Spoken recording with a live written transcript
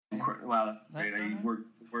Wow, that's great. I worked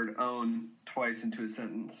the word own twice into a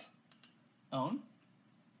sentence. Own?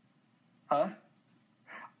 Huh?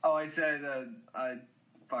 Oh, I said,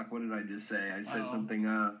 fuck, what did I just say? I said something,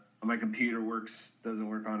 my computer doesn't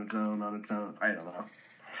work on its own. I don't know.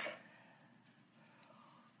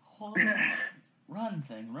 Hold on. Run.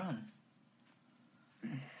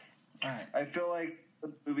 Alright. I feel like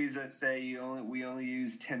those movies that say we only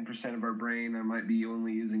use 10% of our brain, I might be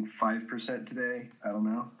only using 5% today. I don't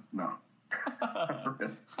know. No.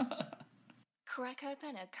 Crack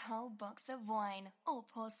open a cold box of wine or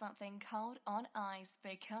pour something cold on ice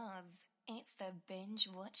because it's the Binge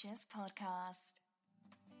Watchers Podcast.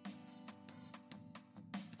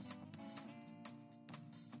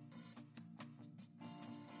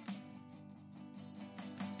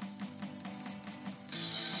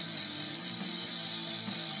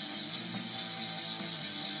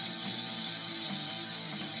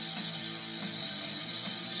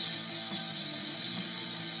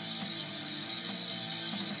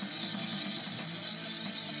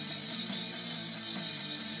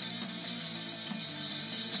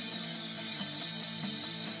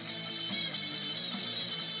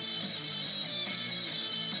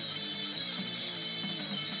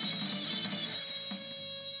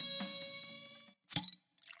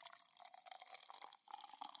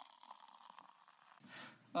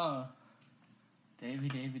 Oh, Davey.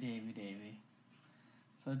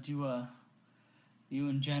 So did you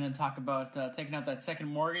and Jenna talk about taking out that second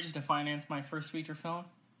mortgage to finance my first feature film?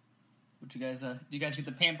 Did you guys get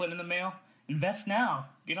the pamphlet in the mail? Invest now.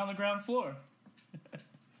 Get on the ground floor.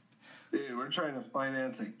 Dude, we're trying to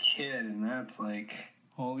finance a kid, and that's like...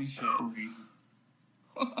 Holy shit.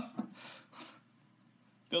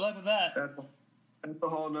 Good luck with that. That's a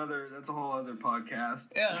whole other podcast.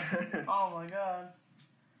 Yeah. Oh my god.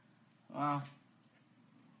 Wow.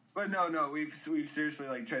 But no, we've seriously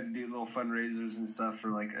like tried to do little fundraisers and stuff for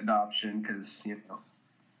like adoption because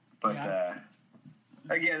But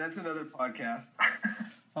again, that's another podcast.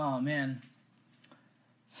 Oh man.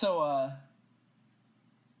 So I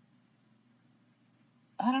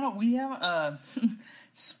don't know. We have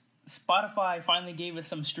Spotify finally gave us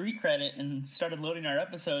some street credit and started loading our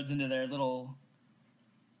episodes into their little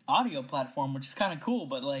audio platform, which is kind of cool.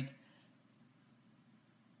 But like,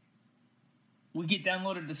 we get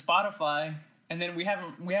downloaded to Spotify, and then we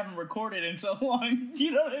haven't recorded in so long. Do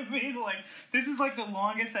you know what I mean? Like, this is like the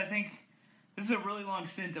longest, I think. This is a really long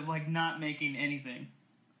stint of like not making anything.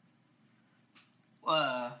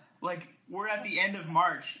 Like we're at the end of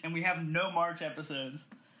March, and we have no March episodes.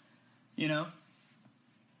 You know.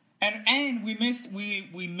 And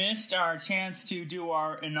we missed our chance to do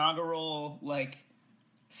our inaugural like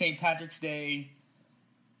St. Patrick's Day.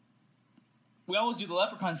 We always do the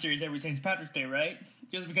Leprechaun series every St. Patrick's Day, right?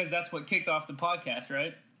 Just because that's what kicked off the podcast,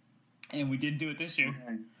 right? And we didn't do it this year.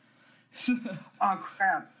 Okay. Oh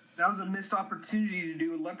crap! That was a missed opportunity to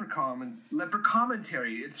do a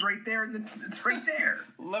Leprechaun-mentary. It's right there. It's right there.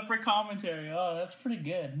 Leprechaun-mentary. Oh, that's pretty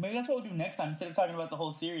good. Maybe that's what we'll do next time. Instead of talking about the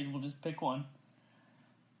whole series, we'll just pick one.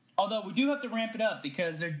 Although we do have to ramp it up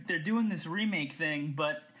because they're doing this remake thing.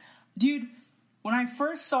 But, dude, when I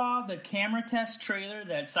first saw the camera test trailer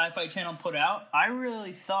that Sci-Fi Channel put out, I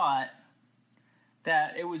really thought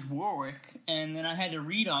that it was Warwick. And then I had to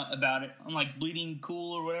read about it on, like, Bleeding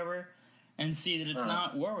Cool or whatever and see that it's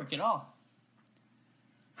not Warwick at all.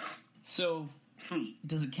 So,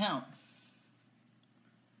 does it count?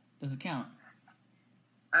 Does it count?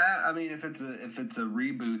 I mean, if it's a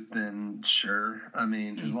reboot, then sure. I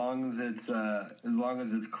mean, as long as it's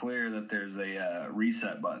clear that there's a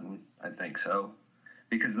reset button, I think so.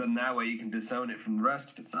 Because then that way you can disown it from the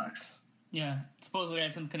rest if it sucks. Yeah, supposedly it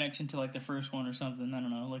has some connection to like the first one or something. I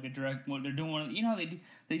don't know, like a direct. What they're doing, you know,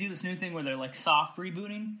 they do this new thing where they're like soft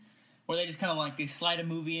rebooting, where they just kind of like they slide a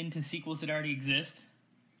movie into sequels that already exist.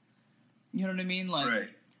 You know what I mean? Like. Right.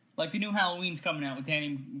 Like, the new Halloween's coming out with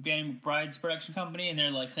Danny McBride's production company, and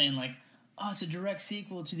they're, like, saying, like, oh, it's a direct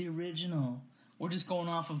sequel to the original. We're just going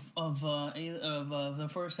off of the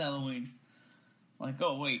first Halloween. Like,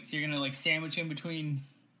 oh, wait, so you're going to, like, sandwich in between,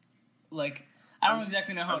 like, I don't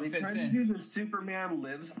exactly know how it fits in. Are they trying to do the Superman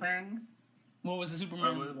Lives thing? What was the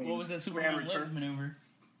Superman Lives maneuver?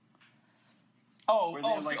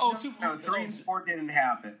 Superman 3 and 4 didn't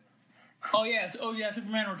happen. Oh yeah,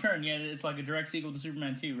 Superman Return. Yeah, it's like a direct sequel to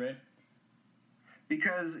Superman 2, right?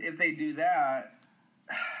 Because if they do that,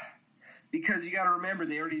 because you got to remember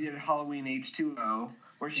they already did Halloween H2O,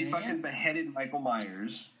 where she fucking beheaded Michael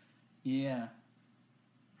Myers. Yeah.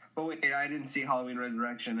 But wait, I didn't see Halloween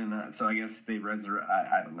Resurrection, and so I guess they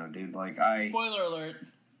I don't know, dude. Like Spoiler alert: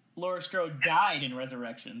 Laurie Strode died in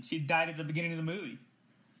Resurrection. She died at the beginning of the movie.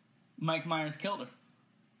 Mike Myers killed her.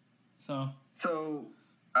 So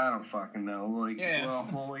I don't fucking know. Like, Yeah. well,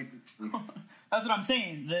 we'll wait. That's what I'm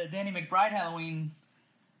saying. The Danny McBride Halloween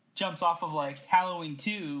jumps off of like Halloween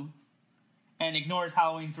 2 and ignores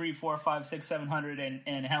Halloween 3, 4, 5, 6, 700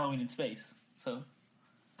 and Halloween in Space. So,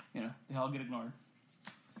 they all get ignored.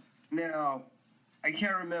 Now, I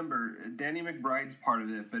can't remember. Danny McBride's part of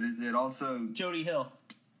it, but is it also Jody Hill.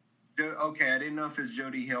 Okay, I didn't know if it's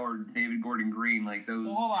Jody Hill or David Gordon Green. Like those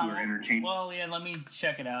two are interchangeable. Well, yeah, let me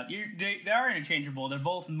check it out. They are interchangeable. They're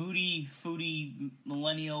both moody, foodie,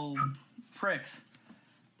 millennial pricks.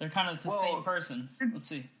 They're kind of the same person. Let's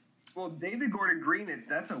see. Well, David Gordon Green,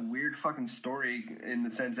 that's a weird fucking story in the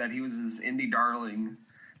sense that he was this indie darling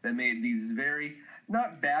that made these very,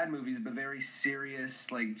 not bad movies, but very serious,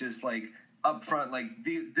 like just like upfront, like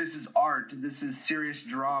this is art, this is serious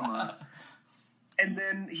drama. And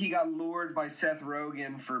then he got lured by Seth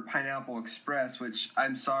Rogen for Pineapple Express, which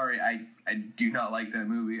I'm sorry, I do not like that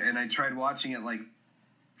movie. And I tried watching it like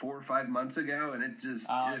 4 or 5 months ago, and it just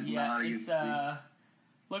is not. It's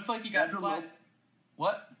looks like you got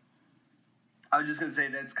what? I was just gonna say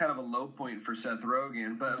that's kind of a low point for Seth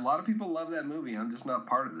Rogen, but a lot of people love that movie. I'm just not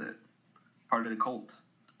part of it, part of the cult.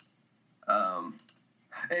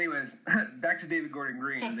 Anyways, back to David Gordon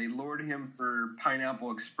Green. They lured him for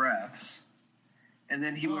Pineapple Express. And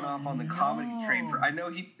then he went off on the comedy train for. I know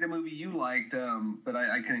the movie you liked, but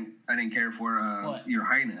I didn't care for Your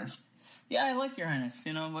Highness. Yeah, I like Your Highness.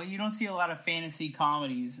 But you don't see a lot of fantasy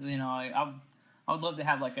comedies. I would love to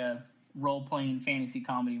have like a role playing fantasy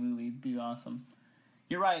comedy movie. It'd be awesome.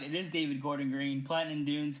 You're right. It is David Gordon Green, Platinum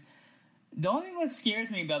Dunes. The only thing that scares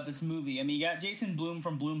me about this movie, I mean, you got Jason Blum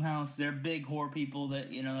from Blumhouse. They're big horror people.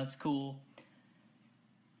 That's cool.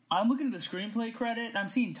 I'm looking at the screenplay credit, and I'm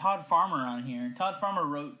seeing Todd Farmer on here. Todd Farmer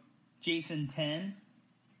wrote Jason 10,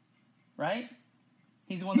 right?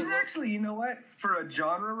 He's the one that actually, you know what? For a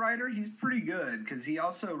genre writer, he's pretty good, because he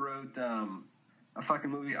also wrote a fucking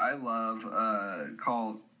movie I love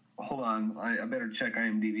called, hold on, I better check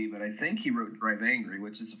IMDb, but I think he wrote Drive Angry,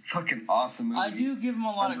 which is a fucking awesome movie. I do give him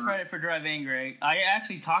a lot of credit for Drive Angry. I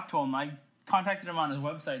actually talked to him. I contacted him on his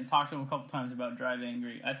website and talked to him a couple times about Drive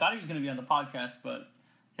Angry. I thought he was going to be on the podcast, but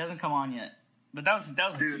he hasn't come on yet. But that was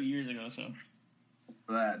like 2 years ago, so.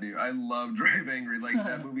 That, dude. I love Drive Angry. Like,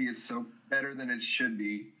 that movie is so better than it should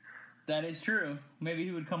be. That is true. Maybe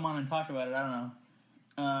he would come on and talk about it. I don't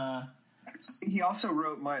know. He also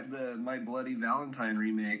wrote my Bloody Valentine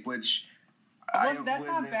remake, which that's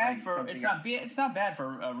not bad for. It's not bad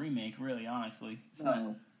for a remake, really. Honestly, it's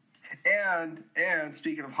not. And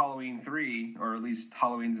speaking of Halloween 3, or at least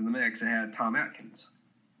Halloween's in the mix, it had Tom Atkins.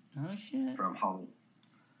 Oh shit! From Halloween.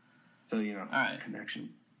 So all right, connection.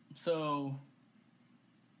 So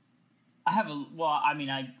I have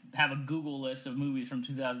a Google list of movies from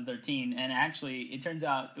 2013, and actually, it turns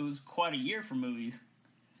out it was quite a year for movies.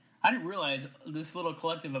 I didn't realize this little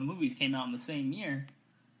collective of movies came out in the same year.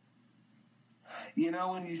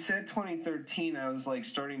 When you said 2013, I was like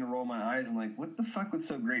starting to roll my eyes. I'm like, what the fuck was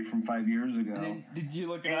so great from 5 years ago? And then, did you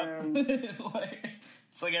look it up?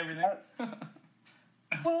 It's like everything.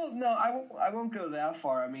 Well, no, I won't go that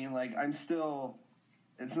far. I mean, like, I'm still.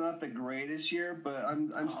 It's not the greatest year, but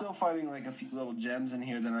I'm still finding like a few little gems in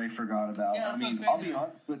here that I forgot about. Yeah, I mean, I'll be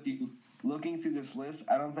honest with you. Looking through this list,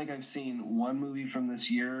 I don't think I've seen one movie from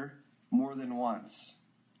this year more than once.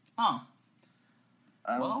 Oh.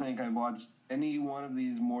 I don't think I've watched any one of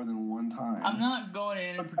these more than one time. I'm not going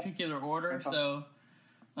in particular order, so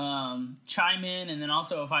chime in, and then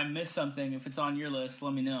also if I miss something, if it's on your list,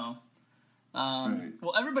 let me know. Right.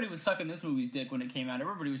 Well, everybody was sucking this movie's dick when it came out.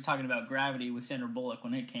 Everybody was talking about Gravity with Sandra Bullock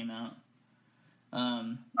when it came out.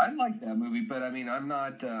 I like that movie, but I mean, I'm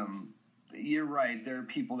not... You're right. There are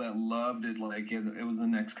people that loved it like it was the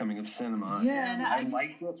next coming of cinema. Yeah, and I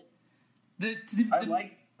liked it.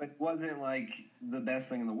 But it wasn't like the best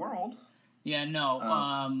thing in the world. Yeah,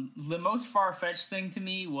 no. The most far-fetched thing to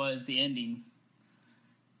me was the ending.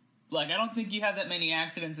 Like, I don't think you have that many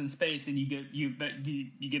accidents in space and you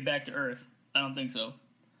get back to Earth. I don't think so.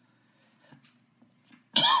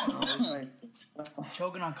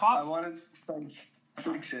 Choking on coffee. I wanted some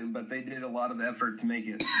fiction, but they did a lot of effort to make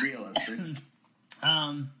it realistic.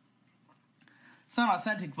 It's not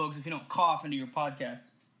authentic, folks, if you don't cough into your podcast.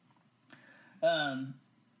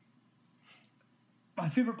 My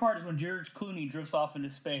favorite part is when George Clooney drifts off into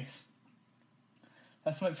space.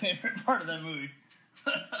 That's my favorite part of that movie.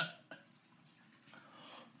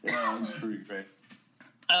 Yeah, that's pretty great.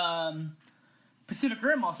 Pacific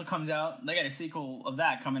Rim also comes out. They got a sequel of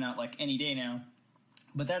that coming out like any day now.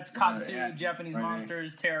 But that's Katsu, Japanese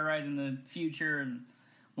monsters terrorizing the future, and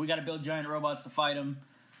we got to build giant robots to fight them.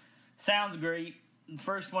 Sounds great. The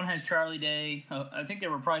first one has Charlie Day. I think they're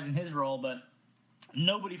reprising his role, but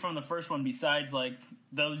nobody from the first one besides like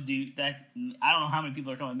those dude. That I don't know how many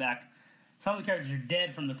people are coming back. Some of the characters are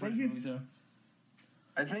dead from the first movie. So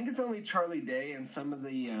I think it's only Charlie Day and some of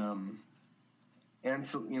the and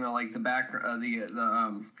so, you know, like the back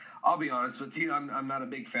I'll be honest with you, I'm not a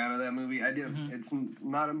big fan of that movie. It's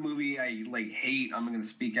not a movie I like hate. I'm going to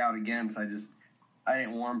speak out against. I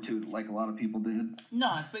didn't warm to it like a lot of people did.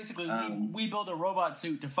 No, it's basically we build a robot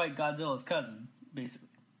suit to fight Godzilla's cousin, basically.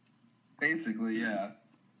 Basically, yeah.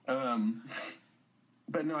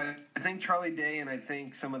 But no, I think Charlie Day and I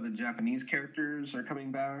think some of the Japanese characters are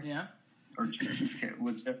coming back. Yeah. Or Chinese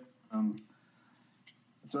characters. That's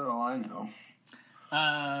about all I know.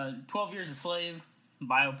 12 Years a Slave,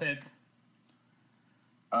 biopic.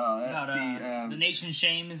 About, The Nation's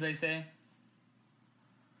Shame, as they say.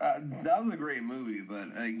 That was a great movie,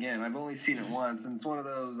 but again, I've only seen it once, and it's one of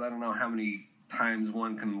those, I don't know how many times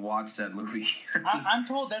one can watch that movie. I'm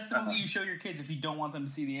told that's the movie you show your kids if you don't want them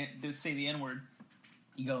to say the N-word.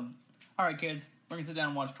 You go, all right, kids, we're going to sit down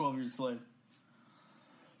and watch 12 Years a Slave.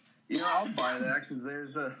 You know, I'll buy that,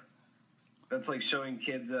 because that's like showing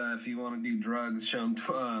kids, if you want to do drugs, show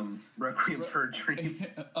them Requiem for a Dream.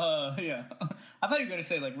 Yeah. I thought you were going to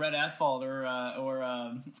say, like, Red Asphalt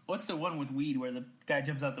or what's the one with weed where the guy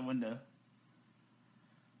jumps out the window?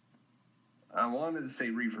 I wanted to say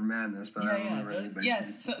Reefer Madness, but I don't remember anybody.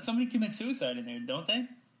 Yes, somebody commits suicide in there, don't they?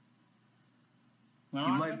 You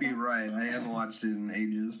might be right. I haven't watched it in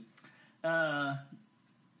ages.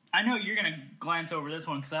 I know you're going to glance over this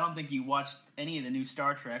one because I don't think you watched any of the new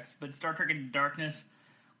Star Treks, but Star Trek Into Darkness,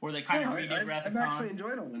 where they kind of redid Wrath of Khan. I've actually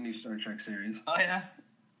enjoyed all the new Star Trek series. Oh, yeah?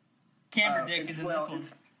 Camber Dick is in this one.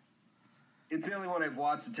 It's the only one I've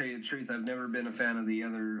watched, to tell you the truth. I've never been a fan of the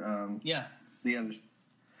other. The others.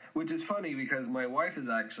 Which is funny because my wife is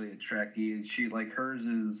actually a Trekkie. She, like, hers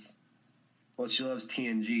is, well, she loves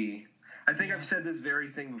TNG. I think I've said this very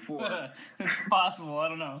thing before. It's possible. I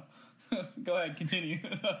don't know. Go ahead, continue.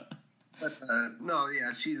 But, no,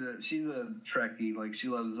 yeah, she's a Trekkie. Like, she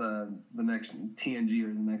loves the next TNG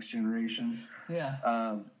or the Next Generation. Yeah.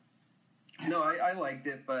 No, I liked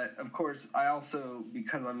it, but of course, I also,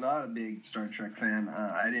 because I'm not a big Star Trek fan,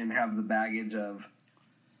 I didn't have the baggage of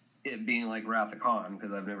it being like Wrath of Khan,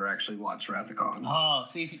 because I've never actually watched Wrath of Khan. Oh,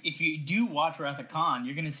 see, if you do watch Wrath of Khan,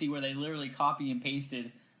 you're going to see where they literally copy and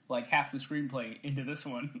pasted like half the screenplay into this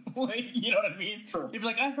one. Like, you know what I mean? Sure. They'd be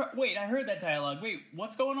like, I heard that dialogue. Wait,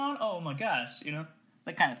 what's going on? Oh my gosh, you know,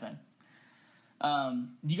 that kind of thing.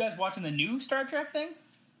 Do you guys watching the new Star Trek thing?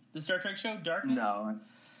 The Star Trek show, Darkness? No.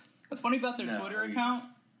 What's funny about their Twitter account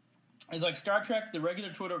is like Star Trek, the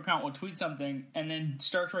regular Twitter account will tweet something, and then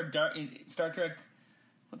Star Trek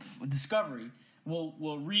Discovery will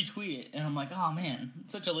retweet it, and I'm like, oh man,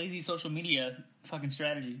 it's such a lazy social media fucking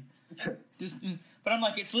strategy. But I'm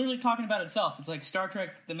like, it's literally talking about itself. It's like Star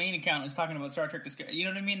Trek, the main account is talking about Star Trek Discovery. You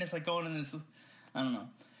know what I mean? It's like going in this, I don't know.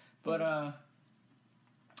 But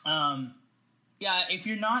yeah, if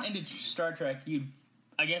you're not into Star Trek,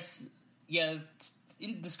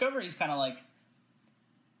 Discovery is kind of like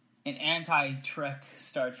an anti-Trek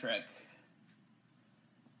Star Trek.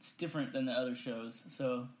 It's different than the other shows,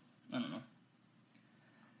 so I don't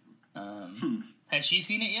know. Has she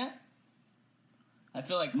seen it yet? I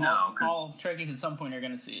feel like all Trekkies at some point are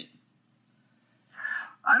going to see it.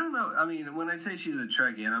 I don't know. I mean, when I say she's a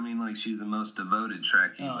Trekkie, I don't mean like she's the most devoted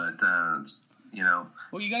Trekkie, but, you know.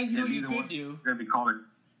 Well, you guys know what you could do. Going to be called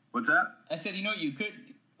what's that? I said, you know what you could.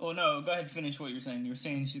 Oh, no, go ahead and finish what you're saying. You're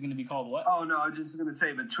saying she's going to be called what? Oh, no, I was just going to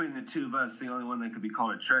say between the two of us, the only one that could be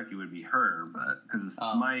called a Trekkie would be her, but because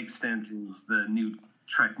my extent is the new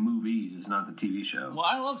Trek movies, not the TV show. Well,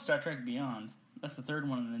 I love Star Trek Beyond. That's the third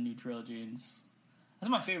one in the new trilogy. That's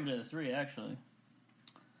my favorite of the three, actually.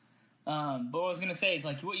 But what I was going to say is,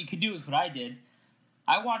 like, what you could do is what I did.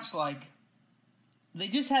 I watched, like, they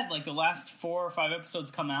just had, like, the last 4 or 5 episodes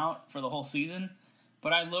come out for the whole season,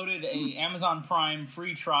 but I loaded a Amazon Prime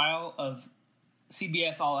free trial of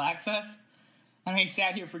CBS All Access, and I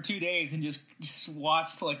sat here for 2 days and just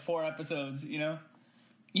watched, like, 4 episodes, you know,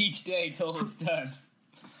 each day till it was done.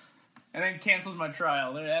 And then canceled my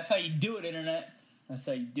trial. That's how you do it, Internet. That's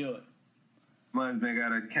how you do it. Might as well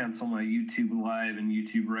gotta cancel my YouTube Live and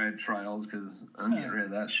YouTube Red trials because I'm getting rid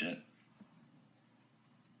of that shit.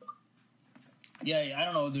 Yeah, I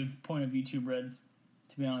don't know the point of YouTube Red,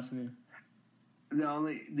 to be honest with you.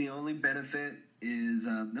 The only benefit is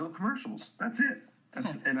no commercials. That's it.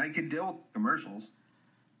 And I could deal with commercials.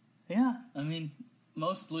 Yeah, I mean,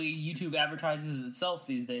 mostly YouTube advertises itself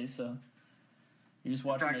these days, so you're just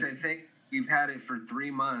watching. In fact, I think we've had it for 3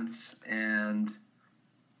 months, and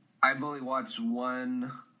I've only watched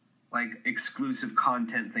one like exclusive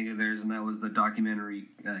content thing of theirs, and that was the documentary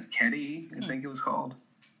Ketty, I think it was called.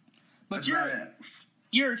 But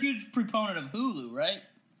you're a huge proponent of Hulu, right?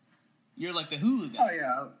 You're like the Hulu guy. Oh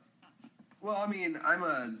yeah. Well, I mean,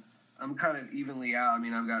 I'm kind of evenly out. I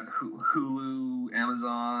mean, I've got Hulu,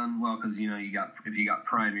 Amazon. Well, because if you got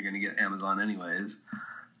Prime, you're going to get Amazon anyways.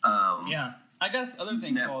 Yeah, I got this other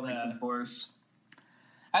thing Netflix, called. Of course.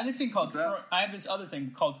 I have this thing called. I have this other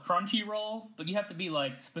thing called Crunchyroll, but you have to be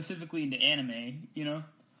like specifically into anime, you know.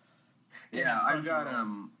 Yeah,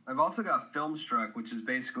 I've also got Filmstruck, which is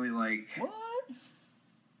basically like what?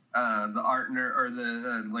 The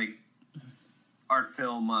art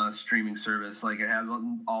film streaming service. Like it has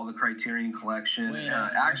all the Criterion Collection. Wait,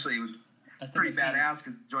 actually, it was pretty badass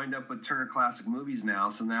because it joined up with Turner Classic Movies now.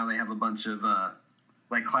 So now they have a bunch of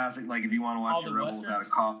like classic. Like if you want to watch The Rebel Without a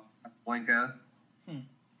Cause, Casablanca.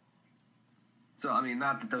 So I mean,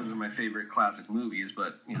 not that those are my favorite classic movies,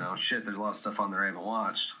 but shit, there's a lot of stuff on there I haven't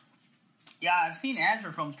watched. Yeah, I've seen ads for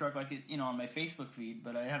Filmstruck, like on my Facebook feed,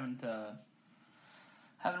 but I haven't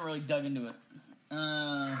really dug into it.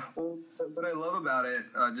 Well, what I love about it,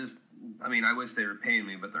 I wish they were paying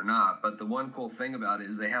me, but they're not. But the one cool thing about it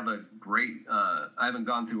is they have a great, I haven't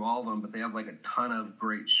gone through all of them, but they have like a ton of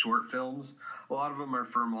great short films. A lot of them are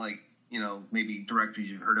from like, maybe directors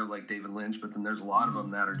you've heard of like David Lynch, but then there's a lot of them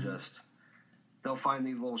that are just, they'll find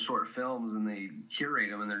these little short films and they curate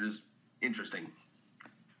them and they're just interesting.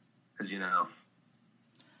 Because,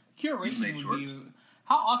 curation would be,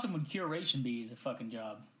 how awesome would curation be as a fucking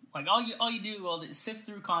job? Like, all you do is sift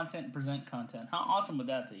through content and present content. How awesome would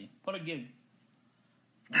that be? What a gig.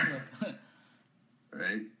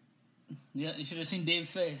 Right? Yeah, you should have seen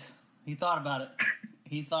Dave's face. He thought about it.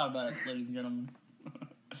 Ladies and gentlemen.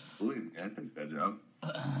 Believe me, I think that job.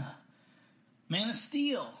 Man of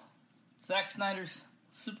Steel. Zack Snyder's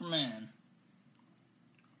Superman.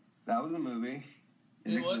 That was a movie.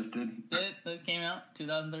 It existed. It came out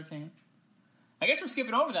 2013. I guess we're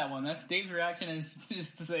skipping over that one. That's Dave's reaction is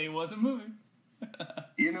just to say it was a movie.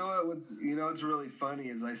 You know what's really funny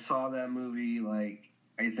is I saw that movie like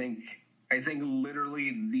I think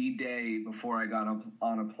literally the day before I got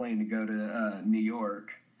on a plane to go to New York.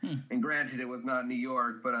 And granted, it was not New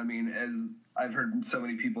York, but I mean, as I've heard so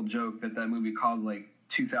many people joke that movie caused like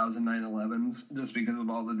 2,000 9/11s just because of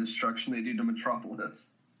all the destruction they do to Metropolis.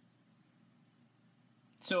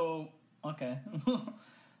 So okay. No,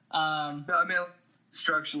 I mean,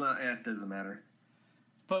 destruction. It doesn't matter.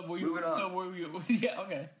 But were you? Moving on. So were you? Yeah.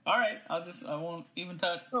 Okay. All right. I won't even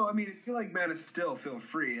touch. No, I mean, if you like Man of Steel, feel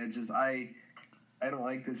free. I don't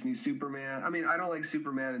like this new Superman. I mean, I don't like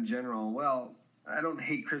Superman in general. Well, I don't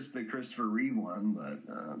hate the Christopher Reeve one,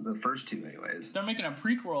 but the first two, anyways. They're making a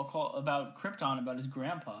prequel about Krypton about his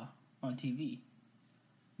grandpa on TV.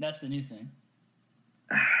 That's the new thing.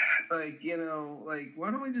 Like,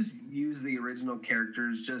 why don't we just use the original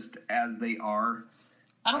characters just as they are?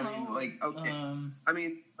 I don't know. Like, okay.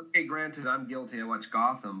 Okay, granted, I'm guilty. I watch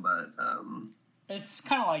Gotham, but it's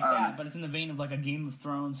kind of like that, but it's in the vein of like a Game of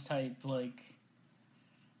Thrones type, like,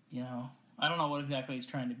 I don't know what exactly it's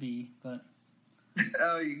trying to be, but.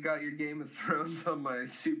 Oh, you got your Game of Thrones on my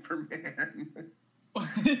Superman.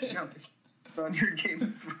 On your Game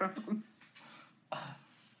of Thrones.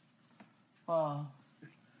 Oh.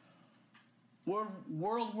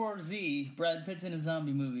 World War Z, Brad Pitt's in a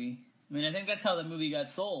zombie movie. I mean, I think that's how the movie got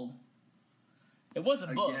sold. It was a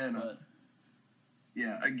book, but...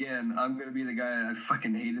 Yeah, again, I'm going to be the guy that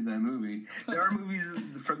fucking hated that movie. There are movies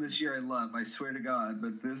from this year I love, I swear to God,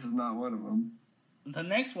 but this is not one of them. The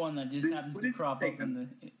next one that just happens to crop up in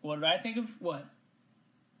the... What did I think of? What?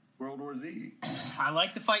 World War Z. I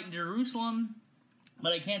like the fight in Jerusalem,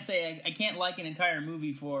 but I can't say... I can't like an entire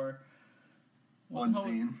movie for... One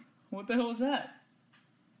scene. What the hell is that?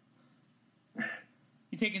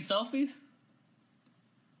 You taking selfies?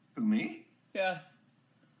 Me? Yeah.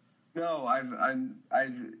 No, I've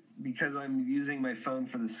because I'm using my phone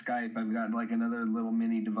for the Skype. I've got like another little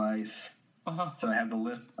mini device, so I have the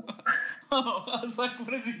list. Oh, I was like,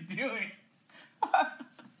 what is he doing?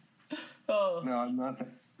 Oh, no, I'm not that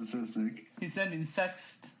narcissistic. He's sending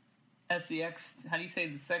sext, sex. How do you say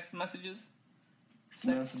the sex messages?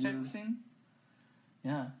 Sex texting.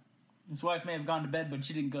 Yeah. His wife may have gone to bed, but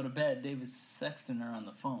she didn't go to bed. Dave was sexting her on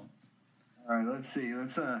the phone. All right, let's see.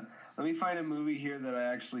 Let me find a movie here that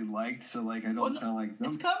I actually liked, so like I don't sound like them.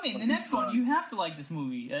 It's coming. The next one, you have to like this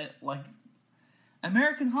movie. Like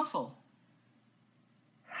American Hustle.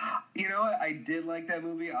 You know what? I did like that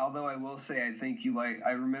movie, although I will say I think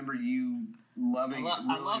I remember you loving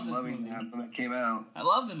loving that when it came out. I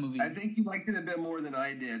love the movie. I think you liked it a bit more than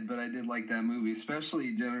I did, but I did like that movie,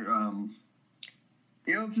 especially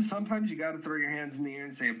just sometimes you got to throw your hands in the air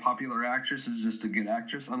and say a popular actress is just a good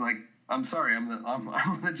actress. I'm sorry, I'm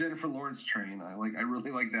on the Jennifer Lawrence train. I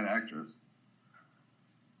really like that actress.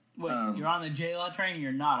 Wait, you're on the J-Law train, or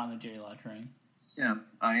you're not on the J-Law train? Yeah,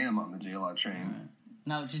 I am on the J-Law train. Right.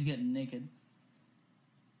 Now that she's getting naked.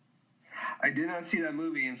 I did not see that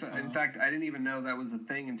movie. In fact, I didn't even know that was a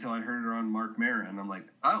thing until I heard her on Mark Maron. I'm like,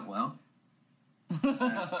 oh, well.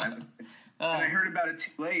 And I heard about it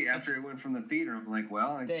too late after it went from the theater. I'm like,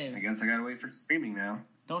 well, I guess I got to wait for streaming now.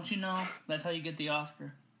 Don't you know that's how you get the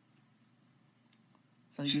Oscar?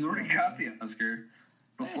 She's already got the Oscar.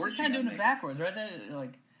 Before she's kind of doing it backwards, right?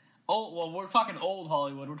 We're talking old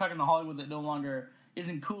Hollywood. We're talking the Hollywood that no longer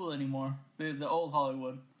isn't cool anymore. The old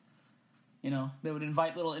Hollywood. You know, they would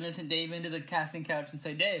invite little innocent Dave into the casting couch and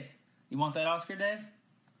say, Dave, you want that Oscar, Dave?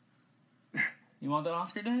 You want that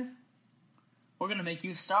Oscar, Dave? We're going to make you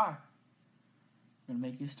a star. We're going to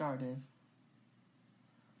make you a star, Dave.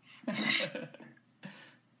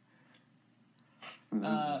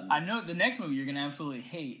 I know the next movie you're going to absolutely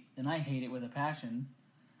hate, and I hate it with a passion.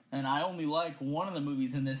 And I only like one of the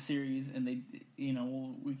movies in this series, and we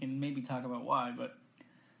can maybe talk about why, but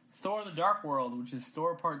Thor: The Dark World, which is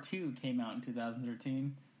Thor Part 2, came out in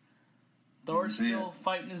 2013. Thor's still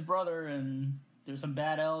fighting his brother, and there's some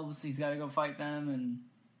bad elves. He's got to go fight them, and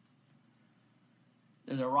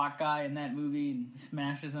there's a rock guy in that movie, and he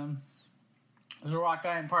smashes him. There's a rock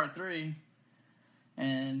guy in Part 3,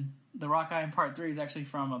 and the rock guy in Part 3 is actually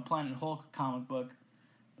from a Planet Hulk comic book,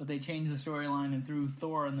 but they changed the storyline and threw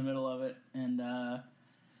Thor in the middle of it, and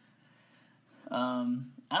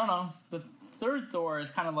I don't know. The third Thor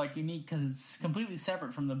is kind of unique because it's completely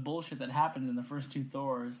separate from the bullshit that happens in the first two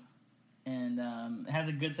Thors, and it has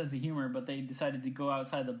a good sense of humor. But they decided to go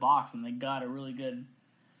outside the box, and they got a really good,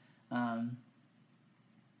 Taika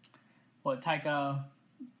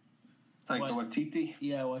Waititi.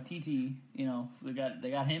 Yeah, Waititi. You know, they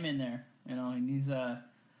got him in there. You know, and he's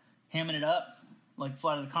hamming it up like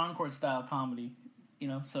Flight of the Conchords style comedy. You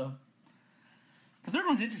know, so because third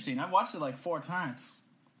one's interesting. I've watched it 4 times.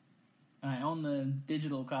 I own the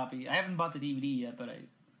digital copy. I haven't bought the DVD yet, but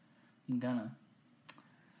I'm gonna.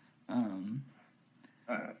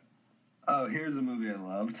 Here's a movie I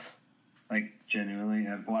loved. Genuinely,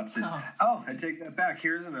 I've watched it. Oh, I take that back.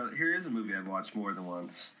 Here is a movie I've watched more than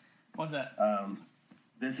once. What's that?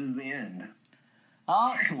 This Is the End.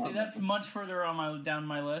 Oh, see, that's much further on down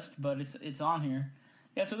my list, but it's on here.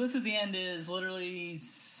 Yeah, so This Is the End is literally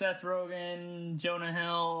Seth Rogen, Jonah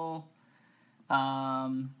Hill,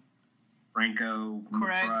 Franco,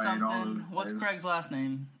 Craig McBride, something. What's Craig's last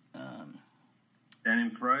name? Danny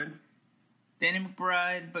McBride. Danny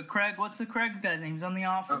McBride, but Craig. What's the Craig guy's name? He's on The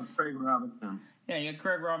Office. Craig Robinson. Yeah, you got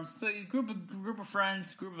Craig Robinson. So a group of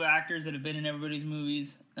friends, group of actors that have been in everybody's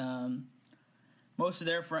movies. Most of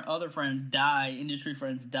their other friends die. Industry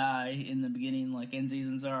friends die in the beginning, like Aziz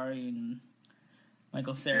Ansari and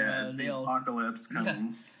Michael Cera. Yeah, the apocalypse coming.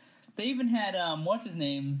 Yeah. They even had what's his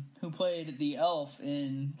name, who played the elf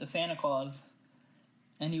in the Santa Claus,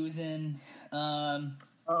 and he was in David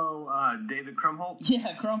Krumholtz.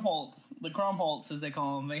 Yeah, Krumholtz, the Krumholtz as they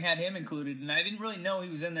call him. They had him included, and I didn't really know he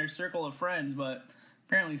was in their circle of friends, but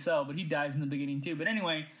apparently so. But he dies in the beginning too. But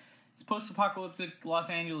anyway, it's post-apocalyptic Los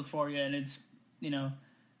Angeles for you, and it's I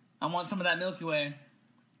want some of that Milky Way.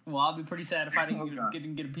 Well, I'll be pretty sad if I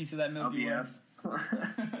didn't get a piece of that Milky Way.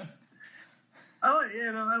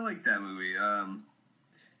 I like that movie.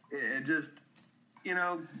 It just,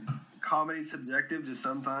 comedy's subjective. Just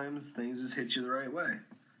sometimes things just hit you the right way.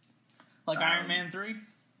 Like Iron Man 3?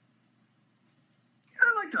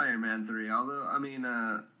 I liked Iron Man 3, although,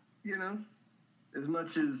 as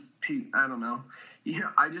much as I don't know.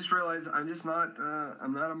 I just realized I'm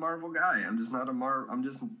not a Marvel guy.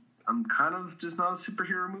 I'm kind of just not a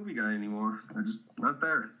superhero movie guy anymore. I'm just not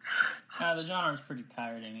there. The genre's pretty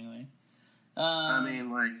tired anyway.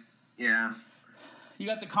 Yeah. You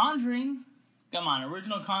got The Conjuring. Come on,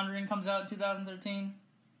 original Conjuring comes out in 2013.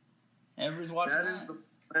 Everybody's watching that. That is the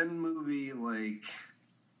one movie,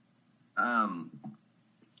 I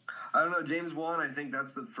don't know, James Wan, I think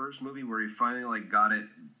that's the first movie where he finally, got it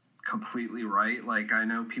completely right. I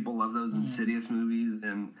know people love those Insidious movies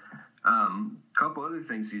and a couple other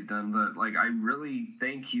things he's done, but, I really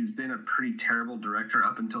think he's been a pretty terrible director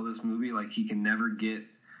up until this movie. He can never get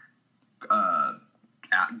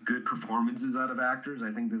good performances out of actors.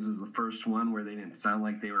 I think this is the first one where they didn't sound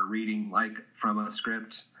like they were reading, from a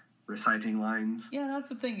script reciting lines. Yeah, that's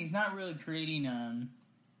the thing. He's not really creating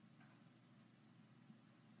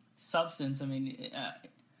substance. I mean,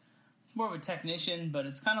 it's more of a technician, but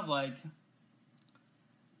it's kind of like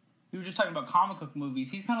we were just talking about comic book movies.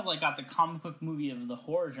 He's kind of like got the comic book movie of the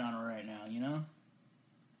horror genre right now, you know?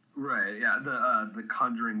 Right. Yeah. The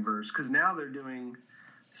Conjuring verse, because now they're doing.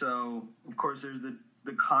 So of course there's the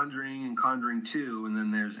Conjuring and Conjuring 2, and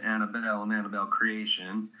then there's Annabelle and Annabelle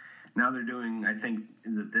Creation. Now they're doing, I think,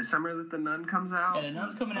 is it this summer that The Nun comes out? Yeah, The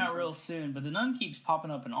Nun's coming out real soon, but The Nun keeps popping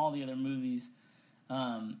up in all the other movies.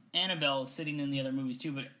 Annabelle is sitting in the other movies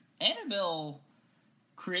too, but Annabelle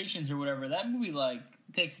Creations or whatever, that movie like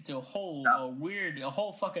takes it to a whole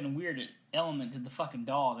fucking weird element to the fucking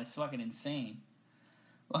doll. That's fucking insane.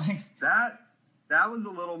 Like that was a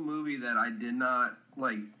little movie that I did not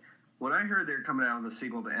like. When I heard they're coming out with a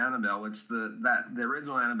sequel to Annabelle, which the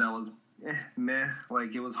original Annabelle was meh,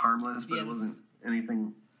 like it was harmless, but it wasn't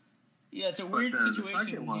anything. Yeah, it's a weird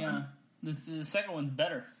situation. Yeah, the second one's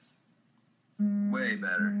better. Way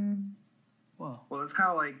better. Whoa. Well, it's kind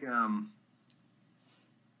of like,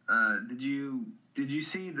 did you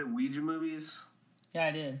see the Ouija movies? Yeah,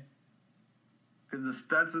 I did. Because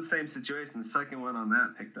that's the same situation. The second one on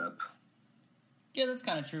that picked up. Yeah, that's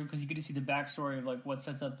kind of true, because you get to see the backstory of like what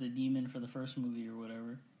sets up the demon for the first movie or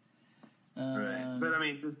whatever. Right, but I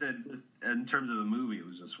mean, just in terms of a movie, it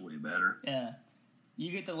was just way better. Yeah,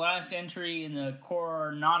 you get the last entry in the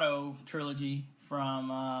Coronado trilogy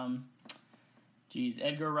from,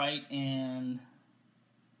 Edgar Wright and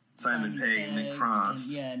Simon Pegg, Nick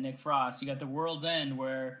Frost. Nick Frost. You got The World's End,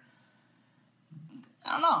 where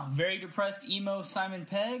I don't know, very depressed emo Simon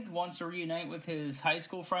Pegg wants to reunite with his high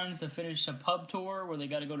school friends to finish a pub tour where they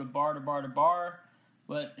got to go to bar to bar to bar,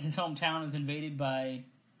 but his hometown is invaded by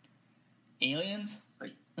aliens.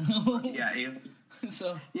 Aliens.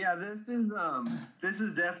 So yeah, this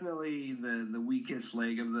is definitely the weakest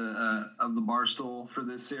leg of the bar stool for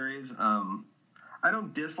this series. I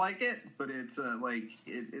don't dislike it, but it's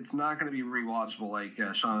it's not going to be rewatchable like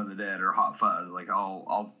Shaun of the Dead or Hot Fuzz. Like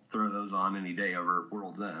I'll throw those on any day over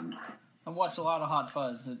World's End. I've watched a lot of Hot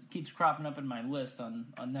Fuzz. It keeps cropping up in my list on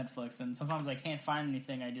Netflix, and sometimes I can't find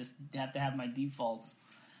anything. I just have to have my defaults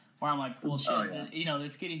where I'm like, well, shit,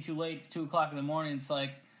 it's getting too late. It's 2:00 in the morning. It's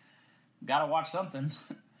like, gotta watch something.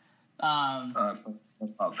 Hot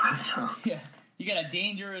Fuzz. Yeah. You got a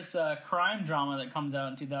dangerous crime drama that comes out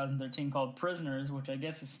in 2013 called Prisoners, which I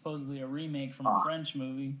guess is supposedly a remake from a French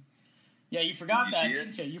movie. Yeah, you forgot that,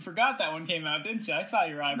 didn't you? You forgot that one came out, didn't you? I saw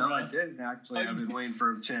your eyebrows. No, I didn't, actually. I've been waiting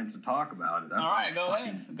for a chance to talk about it. That's all right, go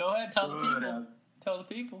ahead. Go ahead. Tell the people. Tell the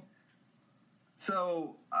people.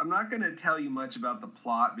 So, I'm not going to tell you much about the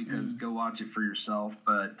plot because go watch it for yourself,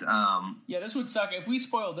 but... yeah, this would suck. If we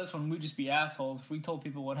spoiled this one, we'd just be assholes if we told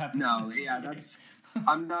people what happened. No, that's...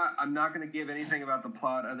 I'm not going to give anything about the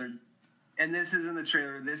plot and this is in the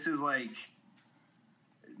trailer. This is like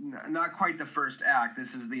not quite the first act.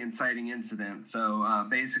 This is the inciting incident. So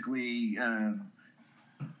basically,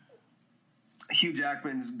 Hugh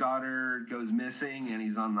Jackman's daughter goes missing, and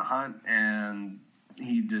he's on the hunt, and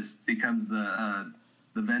he just becomes the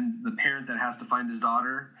parent that has to find his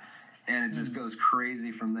daughter, and it just goes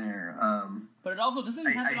crazy from there. But it also doesn't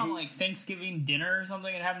happen on like Thanksgiving dinner or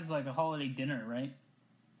something. It happens like a holiday dinner, right?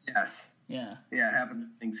 Yes. Yeah. Yeah, it happens.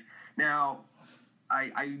 Things. Now,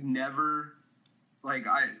 I never, like,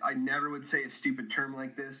 I never would say a stupid term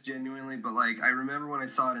like this, genuinely, but, like, I remember when I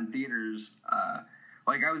saw it in theaters,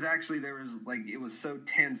 like, I was actually, it was so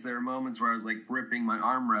tense, there were moments where I was, like, gripping my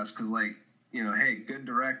armrest, because, like, hey, good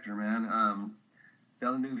director, man.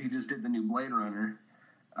 Villeneuve, he just did the new Blade Runner.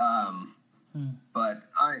 But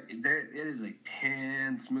it is a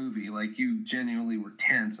tense movie, like, you genuinely were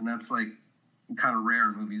tense, and that's, like, kind of rare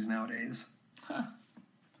in movies nowadays. Huh.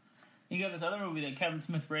 You got this other movie that Kevin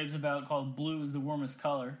Smith raves about called Blue is the Warmest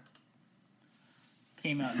Color.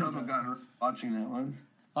 Came out. Still haven't gotten watching that one.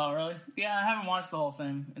 Oh, really? Yeah, I haven't watched the whole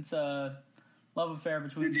thing. It's a love affair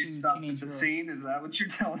between two teenage girls. Did you stop at the scene? Is that what you're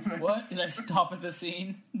telling me? What? Did I stop at the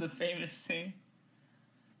scene? The famous scene?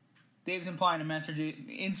 Dave's implying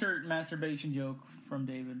insert masturbation joke from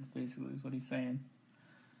David, basically, is what he's saying.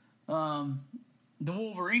 The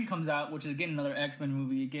Wolverine comes out, which is, again, another X-Men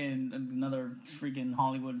movie. Again, another freaking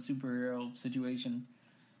Hollywood superhero situation.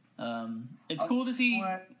 It's cool to see...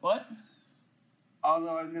 What?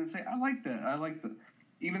 Although I was going to say, I like that.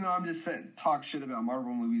 Even though I'm just talk shit about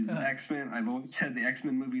Marvel movies and X-Men, I've always said the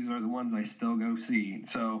X-Men movies are the ones I still go see.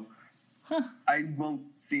 So, I won't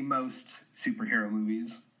see most superhero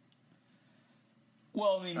movies.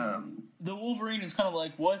 Well, I mean, the Wolverine is kind of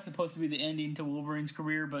like was supposed to be the ending to Wolverine's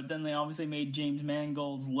career, but then they obviously made James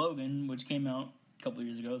Mangold's Logan, which came out a couple of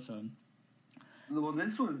years ago. So, well,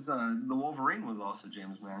 this was the Wolverine was also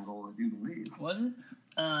James Mangold, I do believe. Was it?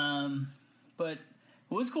 But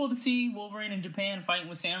it was cool to see Wolverine in Japan fighting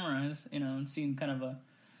with samurais, and seeing kind of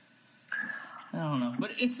I don't know.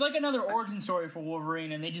 But it's like another origin story for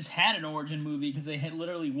Wolverine, and they just had an origin movie because they had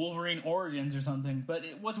literally Wolverine Origins or something. But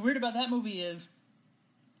what's weird about that movie is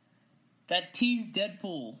that teased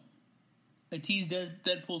Deadpool. It teased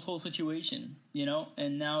Deadpool's whole situation,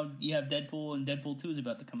 and now you have Deadpool, and Deadpool 2 is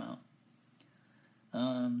about to come out.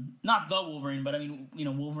 Not the Wolverine, but I mean,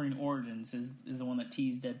 Wolverine Origins is the one that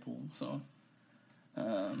teased Deadpool, so.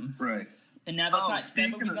 Right. And now that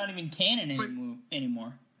movie's not even canon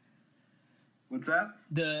anymore. What's that?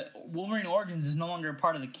 The Wolverine Origins is no longer a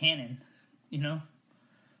part of the canon,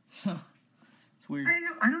 So, it's weird.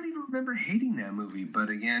 I don't even remember hating that movie, but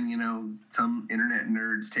again, some internet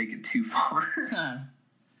nerds take it too far.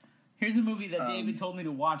 Here's a movie that David told me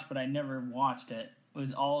to watch, but I never watched it. It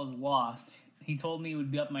was All Is Lost. He told me it would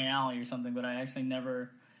be up my alley or something, but I actually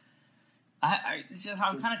never...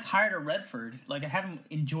 I'm kind of tired of Redford. Like, I haven't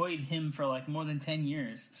enjoyed him for, more than 10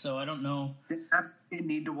 years, so I don't know. You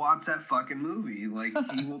need to watch that fucking movie. Like,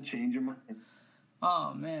 he will change your mind.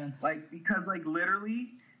 Oh, man. Because,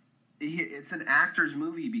 literally, it's an actor's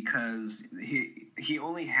movie because he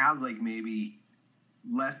only has, maybe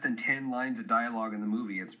less than 10 lines of dialogue in the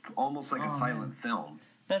movie. It's almost like a silent film.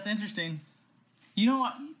 That's interesting. You know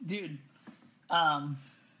what, dude? I'm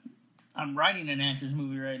writing an actor's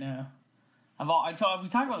movie right now. We talk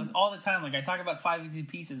about this all the time. I talk about 5 Easy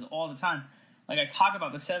Pieces all the time. I talk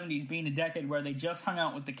about the 70s being a decade where they just hung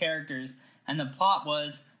out with the characters, and the plot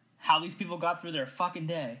was how these people got through their fucking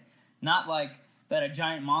day. Not that a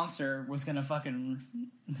giant monster was gonna fucking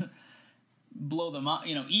blow them up,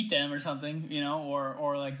 eat them or something,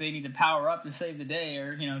 or they need to power up to save the day,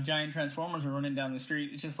 or, giant transformers are running down the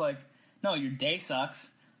street. It's just no, your day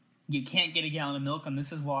sucks. You can't get a gallon of milk, and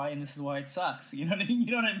this is why it sucks. You know what I mean?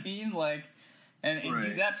 And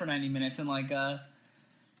do that for 90 minutes, and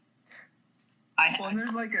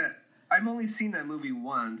I've only seen that movie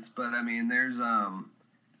once, but I mean, there's a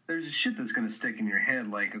shit that's gonna stick in your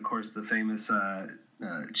head, of course the famous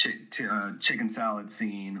chicken salad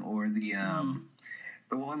scene, or the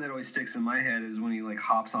one that always sticks in my head is when he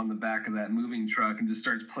hops on the back of that moving truck and just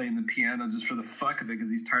starts playing the piano just for the fuck of it because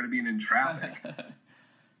he's tired of being in traffic.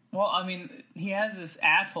 Well, I mean, he has this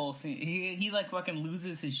asshole scene. He fucking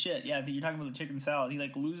loses his shit. Yeah, you're talking about the chicken salad.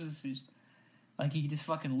 He loses his, he just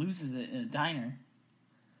fucking loses it in a diner.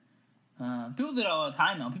 People do it all the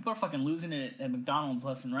time now. People are fucking losing it at McDonald's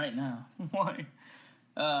left and right now. Why?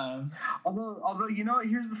 Although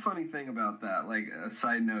here's the funny thing about that. A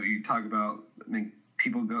side note, you talk about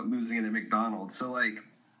people losing it at McDonald's. So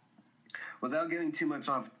without getting too much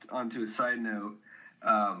onto a side note,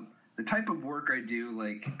 the type of work I do,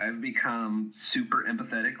 I've become super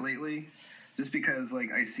empathetic lately, just because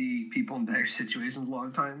I see people in dire situations a lot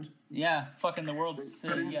of times. Yeah, fucking the world.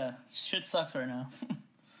 Shit sucks right now.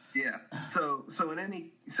 Yeah. So in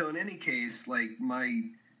any case,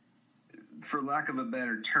 for lack of a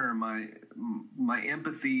better term, my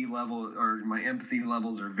empathy levels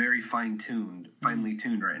are very finely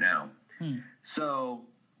tuned right now. So,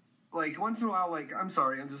 once in a while, I'm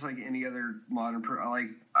sorry, I'm just like any other modern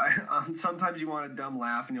sometimes you want a dumb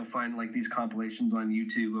laugh, and you'll find these compilations on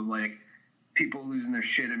YouTube of people losing their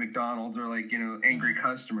shit at McDonald's, or angry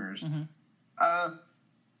customers. Mm-hmm.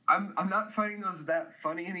 I'm not finding those that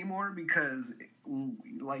funny anymore because,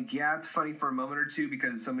 it's funny for a moment or two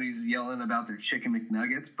because somebody's yelling about their chicken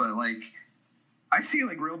McNuggets, but, I see,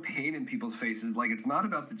 real pain in people's faces. It's not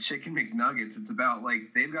about the chicken McNuggets. It's about,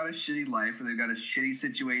 they've got a shitty life or they've got a shitty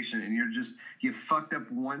situation, and you fucked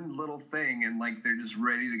up one little thing, and, they're just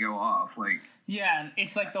ready to go off. Yeah,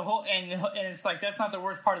 it's, the whole, and it's, that's not the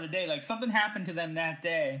worst part of the day. Something happened to them that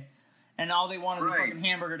day, and all they want is a fucking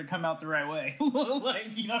hamburger to come out the right way. You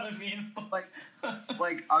know what I mean?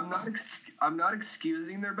 I'm not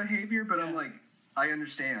excusing their behavior, but yeah. I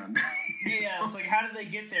understand. Yeah, it's how did they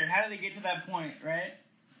get there? How did they get to that point, right?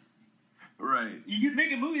 Right. You could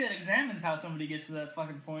make a movie that examines how somebody gets to that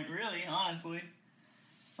fucking point, really, honestly.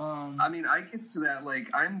 I mean, I get to that,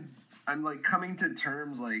 I'm coming to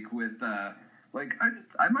terms, with, I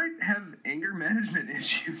might have anger management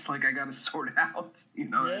issues, I gotta sort out, you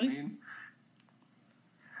know really? What I mean?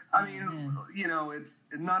 I mean, it's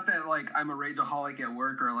not that, I'm a rageaholic at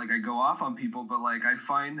work, or, I go off on people, but, I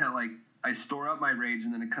find that, I store up my rage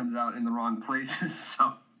and then it comes out in the wrong places,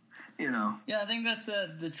 so, Yeah, I think that's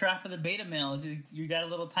the trap of the beta male, is you got a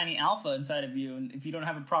little tiny alpha inside of you, and if you don't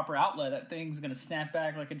have a proper outlet, that thing's going to snap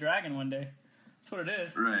back like a dragon one day. That's what it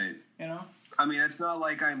is. Right. I mean, it's not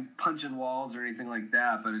like I'm punching walls or anything like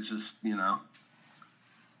that, but it's just, you know.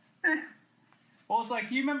 Well, it's like,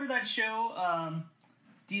 do you remember that show,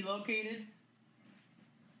 Delocated?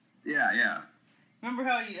 Yeah. Remember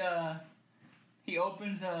how he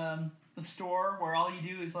opens a store where all you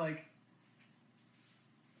do is like,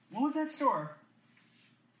 what was that store?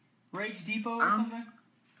 Rage Depot or something?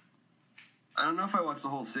 I don't know if I watched the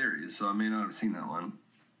whole series, so I may not have seen that one.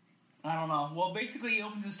 I don't know. Well, basically, he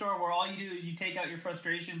opens a store where all you do is you take out your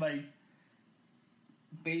frustration by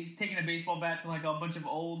taking a baseball bat to like a bunch of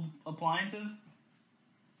old appliances,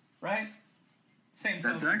 right? Same.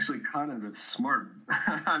 That's actually kind of a smart.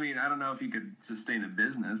 I mean, I don't know if you could sustain a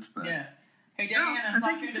business, but yeah. Hey, Dan, I'm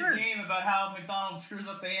talking to Dave about how McDonald's screws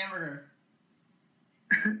up the hamburger.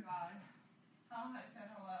 God. I said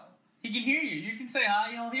hello. He can hear you. You can say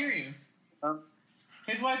hi. He'll hear you.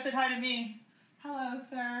 His wife said hi to me. Hello,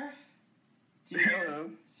 sir. Hello.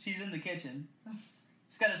 She's in the kitchen.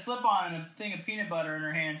 She's got a slip-on and a thing of peanut butter in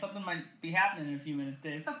her hand. Something might be happening in a few minutes,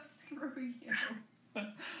 Dave. Oh, screw you.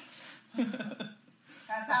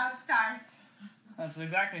 That's how it starts. That's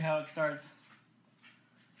exactly how it starts.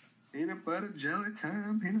 Peanut butter jelly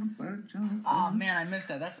time, peanut butter jelly time. Oh, man, I missed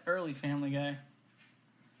that. That's early Family Guy.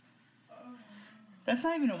 That's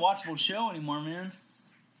not even a watchable show anymore, man.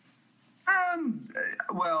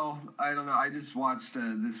 Well, I don't know. I just watched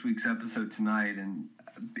this week's episode tonight, and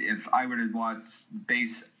if I were to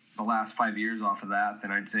base the last 5 years off of that,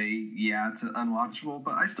 then I'd say, yeah, it's unwatchable,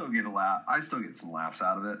 but I still get a laugh. I still get some laughs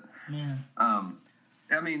out of it. Yeah. I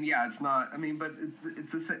mean, yeah, it's not. I mean, but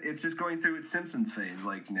it's just going through its Simpsons phase.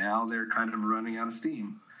 Like now, they're kind of running out of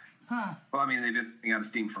steam. Huh. Well, I mean, they've been running out of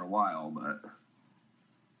steam for a while, but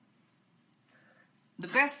the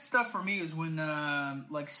best stuff for me was when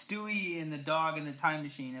like Stewie and the dog and the time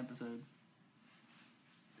machine episodes.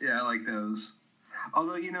 Yeah, I like those.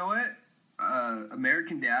 Although, you know what?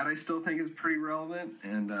 American Dad, I still think is pretty relevant,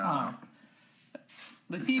 and South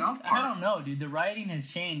Park. I don't know, dude. The writing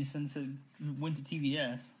has changed since it went to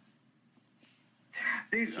TBS.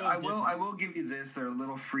 I will give you this. They're a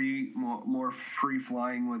little more free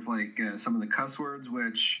flying with like some of the cuss words,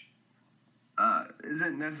 which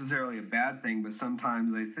isn't necessarily a bad thing. But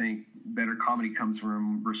sometimes I think better comedy comes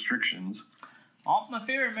from restrictions. My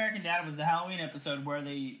favorite American Dad was the Halloween episode where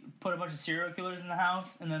they put a bunch of serial killers in the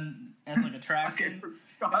house and then as like attractions.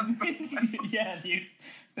 Yeah, dude.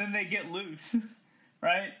 Then they get loose,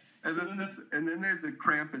 right? And then there's the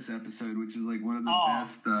Krampus episode, which is like one of the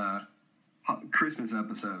best Christmas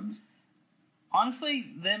episodes.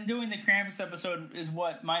 Honestly, them doing the Krampus episode is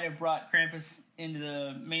what might have brought Krampus into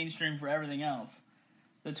the mainstream for everything else.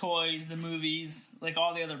 The toys, the movies, like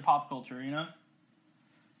all the other pop culture, you know?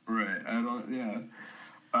 Right. Yeah.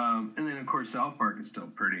 And then, of course, South Park is still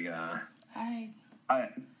pretty... I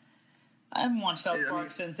haven't watched South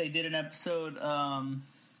Park since they did an episode...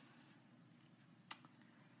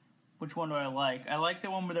 which one do I like? I like the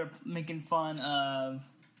one where they're making fun of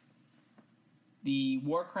the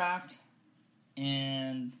Warcraft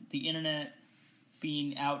and the internet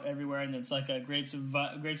being out everywhere, and it's like a Grapes of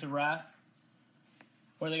Wrath,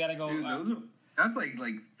 where they gotta go... Dude, that's like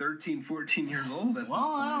 13, 14 years old at this point.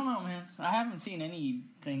 I don't know, man. I haven't seen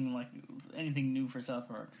anything new for South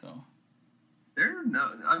Park, so...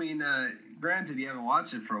 Granted, you haven't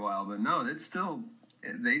watched it for a while, but no, it still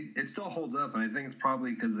holds up, and I think it's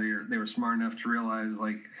probably because they were smart enough to realize,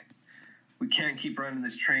 like, we can't keep running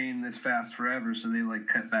this train this fast forever, so they, like,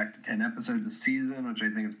 cut back to 10 episodes a season, which I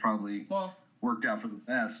think is probably worked out for the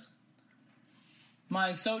best.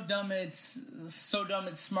 My so dumb it's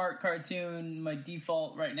smart cartoon, my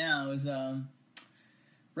default right now is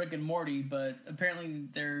Rick and Morty, but apparently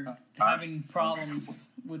they're having problems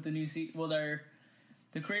with the new season. Well, the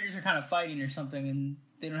creators are kind of fighting or something, and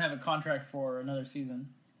they don't have a contract for another season.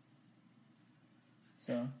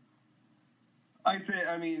 So, I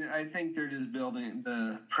think they're just building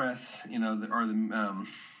the press, or the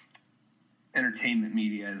entertainment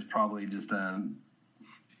media is probably just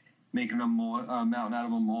making a mountain out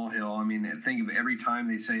of a molehill. I mean, think of every time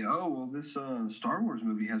they say, "Oh, well, this Star Wars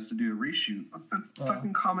movie has to do a reshoot." That's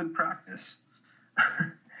fucking common practice.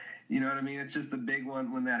 You know what I mean? It's just the big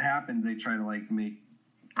one. When that happens, they try to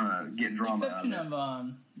get drama. The exception of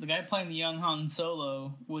the guy playing the young Han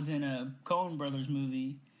Solo was in a Coen Brothers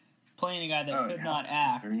movie, playing a guy that could not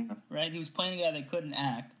act. Right? He was playing a guy that couldn't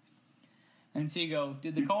act. And so you go,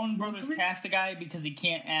 did the Coen Brothers cast a guy because he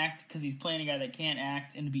can't act, because he's playing a guy that can't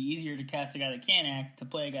act, and it'd be easier to cast a guy that can't act to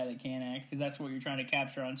play a guy that can't act, because that's what you're trying to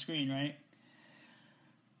capture on screen, right?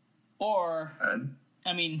 Or,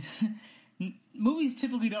 movies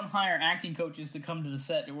typically don't hire acting coaches to come to the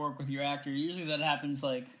set to work with your actor. Usually that happens,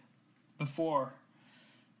 before,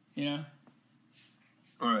 you know?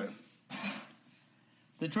 All right.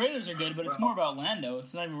 The trailers are good, but it's more about Lando.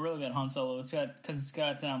 It's not even really about Han Solo. It's got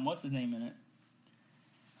what's his name in it?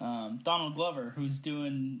 Donald Glover, who's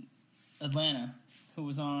doing Atlanta, who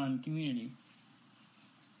was on Community.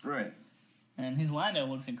 Right. And his Lando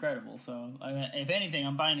looks incredible. So, if anything,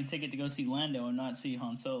 I'm buying a ticket to go see Lando and not see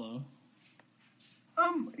Han Solo.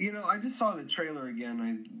 I just saw the trailer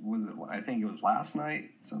again. I think it was last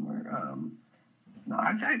night somewhere. No,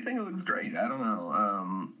 I think it looks great. I don't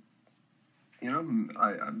know.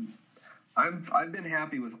 I've been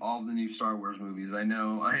happy with all the new Star Wars movies. I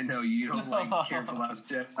know you don't care for Last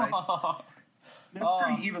Jedi. That's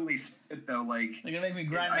pretty evenly split, though. Like, they're gonna make me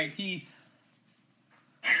grind my teeth.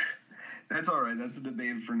 That's all right. That's a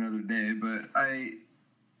debate for another day. But I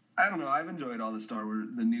don't know. I've enjoyed all the Star Wars,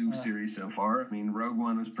 the new series so far. I mean, Rogue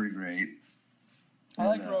One was pretty great. I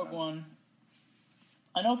like Rogue One.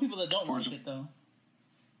 I know people that don't like it, though.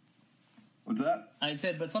 What's that? I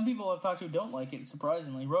said, but some people I've talked to don't like it,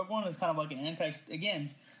 surprisingly. Rogue One is kind of like an again,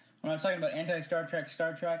 when I was talking about anti-Star Trek,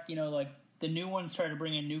 like, the new ones try to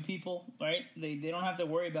bring in new people, right? They don't have to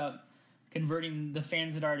worry about converting the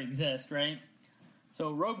fans that already exist, right?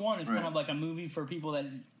 So Rogue One is kind of like a movie for people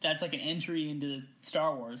that's like an entry into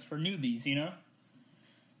Star Wars for newbies, you know?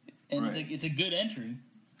 And it's a good entry.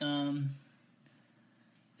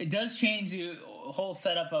 It does change the whole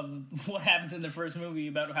setup of what happens in the first movie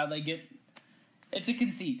about how they get... It's a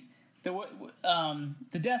conceit.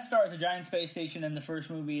 The Death Star is a giant space station in the first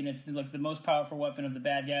movie, and it's like the most powerful weapon of the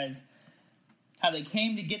bad guys. How they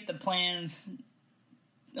came to get the plans...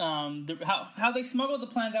 how they smuggled the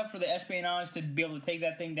plans out for the espionage to be able to take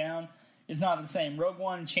that thing down is not the same. Rogue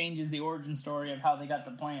One changes the origin story of how they got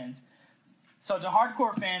the plans. So to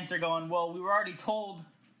hardcore fans, they're going, well, we were already told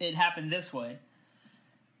it happened this way,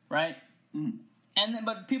 right? Mm. And then,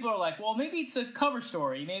 but people are like, well, maybe it's a cover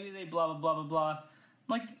story. Maybe they blah, blah, blah, blah, blah. I'm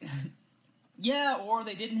like, yeah, or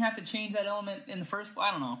they didn't have to change that element in the first,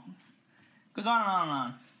 I don't know. Goes on and on and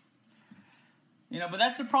on. But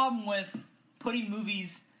that's the problem with putting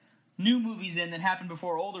new movies in that happen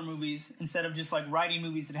before older movies instead of just like writing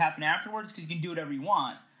movies that happen afterwards, because you can do whatever you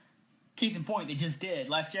want. Case in point, they just did.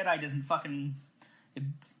 Last Jedi it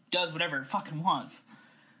does whatever it fucking wants.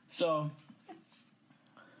 So,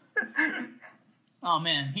 oh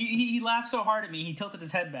man, he laughed so hard at me, he tilted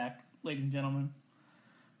his head back, ladies and gentlemen.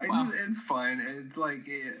 It's fine. It's like,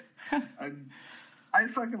 I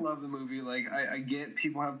fucking love the movie. Like, I get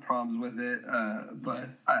people have problems with it, but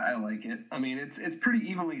I like it. I mean, it's pretty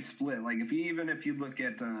evenly split. Like, if you look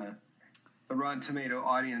at the Rotten Tomato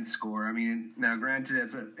audience score, I mean, now granted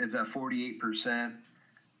it's at 48%,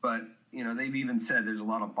 but they've even said there's a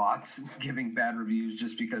lot of bots giving bad reviews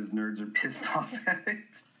just because nerds are pissed off at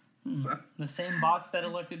it. So. The same bots that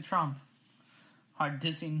elected Trump are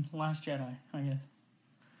dissing Last Jedi, I guess.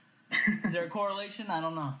 Is there a correlation? I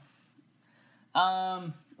don't know.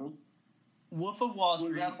 Wolf of Wall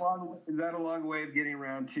Street. Is that a long way of getting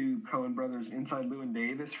around to Coen Brothers' Inside Llewyn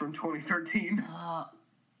Davis from 2013?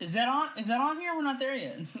 Is that on here? We're not there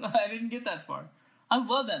yet. I didn't get that far. I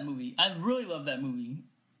love that movie. I really love that movie.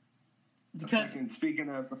 Because speaking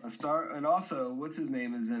of a star, and also what's his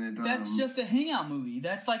name is in it. That's just a hangout movie.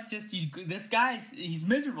 That's like just this guy's. He's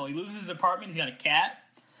miserable. He loses his apartment. He's got a cat.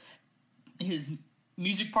 His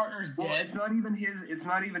music partner's dead. Well, it's not even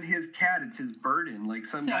his cat. It's his burden. Like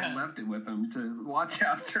some guy left it with him to watch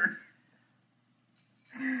after.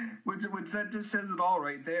 Which that just says it all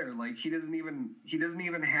right there. Like he doesn't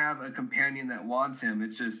even have a companion that wants him.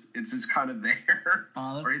 It's just kind of there.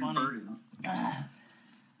 Oh, that's or his funny. burden.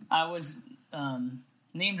 I was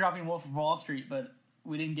name dropping Wolf of Wall Street, but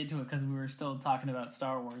we didn't get to it because we were still talking about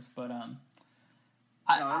Star Wars. But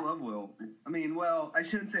I love Will. I mean, well, I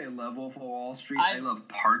shouldn't say I love Wolf of Wall Street. I love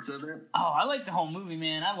parts of it. Oh, I like the whole movie,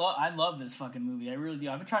 man. I love this fucking movie. I really do.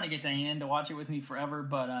 I've been trying to get Diane to watch it with me forever,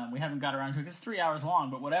 but we haven't got around to it. It's 3 hours long,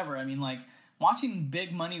 but whatever. I mean, like, watching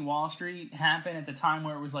Big Money Wall Street happen at the time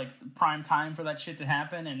where it was, like, prime time for that shit to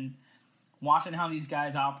happen, and watching how these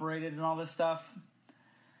guys operated and all this stuff.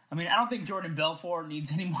 I mean, I don't think Jordan Belfort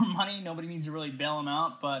needs any more money. Nobody needs to really bail him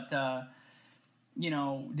out, but...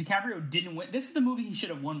 DiCaprio didn't win. This is the movie he should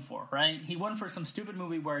have won for, right? He won for some stupid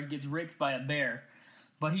movie where he gets raped by a bear.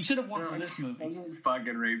 But he should have won for this movie.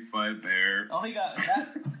 Fucking raped by a bear. Oh, he got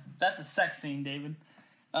that. That's a sex scene, David.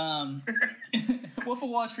 Wolf of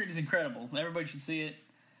Wall Street is incredible. Everybody should see it.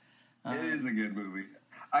 It is a good movie.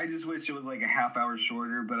 I just wish it was like a half hour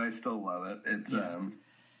shorter, but I still love it. It's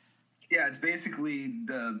it's basically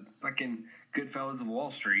the fucking Goodfellas of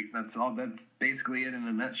Wall Street. That's all. That's basically it in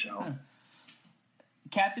a nutshell.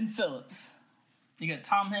 Captain Phillips You got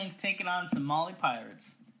Tom Hanks taking on Somali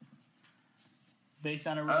pirates, based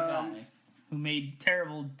on a real guy who made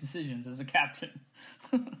terrible decisions as a captain.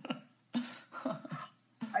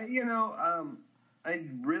 I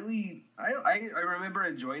remember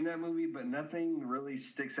enjoying that movie, but nothing really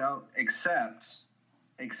sticks out except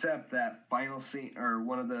that final scene, or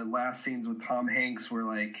one of the last scenes with Tom Hanks, where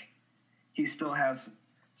like he still has,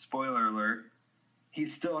 spoiler alert, he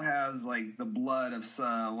still has like the blood of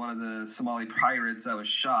one of the Somali pirates that was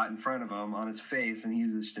shot in front of him on his face, and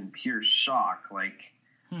he's just in pure shock. Like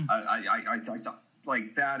I saw,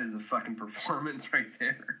 like, that is a fucking performance right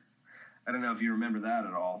there. I don't know if you remember that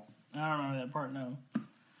at all. I don't remember that part, no.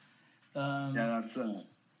 Yeah, that's.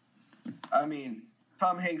 I mean,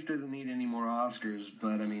 Tom Hanks doesn't need any more Oscars,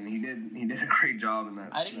 but I mean, he did a great job in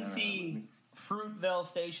that. I didn't see Fruitvale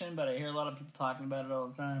Station, but I hear a lot of people talking about it all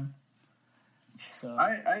the time. So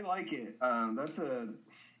I like it.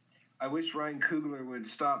 I wish Ryan Coogler would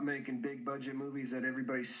stop making big budget movies that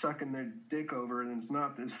everybody's sucking their dick over, and it's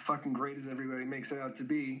not as fucking great as everybody makes it out to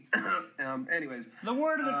be. Anyways, the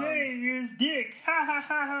word of the day is dick. Ha ha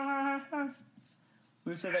ha ha ha.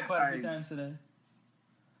 We've said that quite a few times today.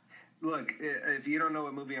 Look, if you don't know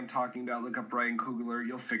what movie I'm talking about, look up Ryan Coogler.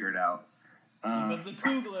 You'll figure it out. Look up the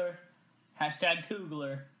Coogler. Hashtag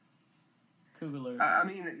Coogler. Coogler. I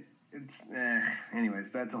mean, it's...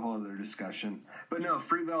 anyways, that's a whole other discussion. But no,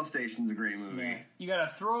 Fruitvale Station's a great movie. Yeah. You got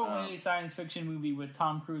a throwaway science fiction movie with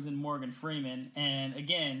Tom Cruise and Morgan Freeman, and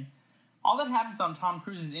again, all that happens on Tom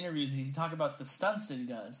Cruise's interviews is he talks about the stunts that he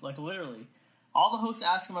does. Like, literally. All the hosts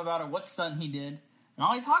ask him about what stunt he did, and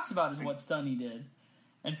all he talks about is what stunt he did.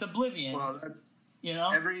 And it's Oblivion. Well, that's... You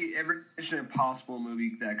know? Every Mission Impossible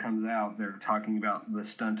movie that comes out, they're talking about the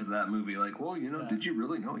stunt of that movie. Like, well, did you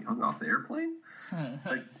really know he hung off the airplane?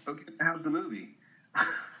 Like, okay, how's the movie?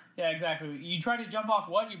 Yeah, exactly. You tried to jump off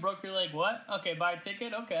what? You broke your leg what? Okay, buy a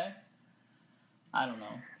ticket? Okay. I don't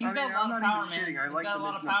know. He's got a lot of power, man. He's got a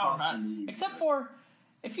lot of power. Except for,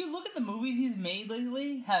 if you look at the movies he's made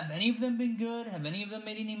lately, have any of them been good? Have any of them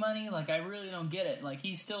made any money? Like, I really don't get it. Like,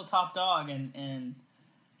 he's still top dog, and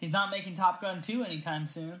he's not making Top Gun 2 anytime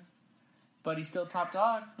soon. But he's still top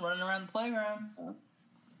dog, running around the playground.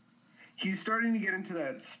 He's starting to get into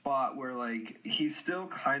that spot where, like, he's still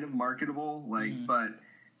kind of marketable, like, but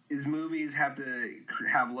his movies have to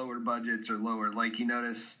have lower budgets or lower. Like, you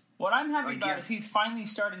notice... What I'm happy about is he's finally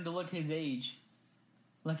starting to look his age.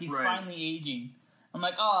 Like, he's finally aging. I'm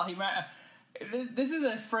like, oh, he ran... This is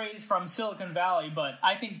a phrase from Silicon Valley, but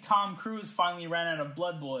I think Tom Cruise finally ran out of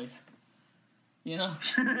blood boys. You know?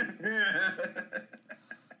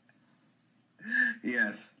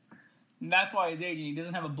 Yes. And that's why he's aging. He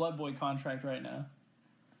doesn't have a blood boy contract right now.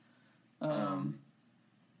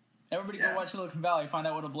 Everybody go watch Silicon Valley, find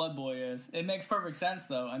out what a blood boy is. It makes perfect sense,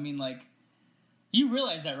 though. I mean, like, you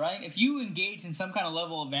realize that, right? If you engage in some kind of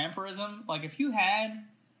level of vampirism, like if you had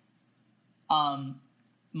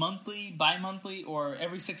monthly, bi-monthly, or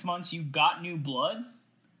every 6 months you got new blood,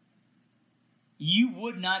 you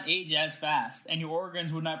would not age as fast, and your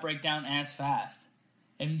organs would not break down as fast.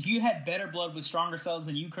 If you had better blood with stronger cells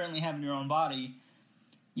than you currently have in your own body,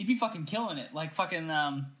 you'd be fucking killing it. Like fucking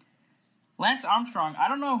Lance Armstrong, I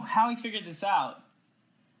don't know how he figured this out,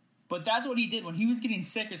 but that's what he did. When he was getting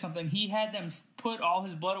sick or something, he had them put all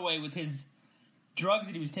his blood away with his drugs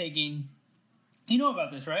that he was taking. You know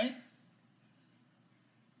about this, right?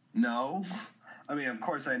 No. I mean, of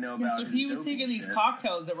course I know about it. So he was taking these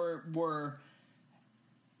cocktails that were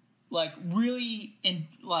like really in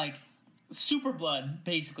like super blood,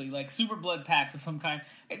 basically, like super blood packs of some kind.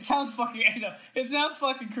 It sounds fucking, it sounds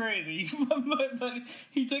fucking crazy, but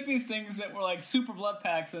he took these things that were like super blood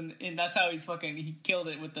packs, and that's how he killed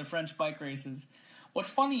it with the French bike races. What's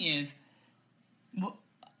funny is, the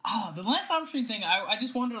Lance Armstrong thing, I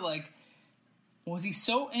just wonder, like, was he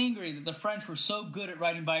so angry that the French were so good at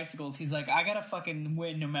riding bicycles, he's like, I gotta fucking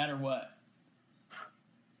win no matter what.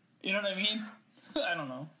 You know what I mean? I don't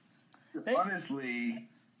know.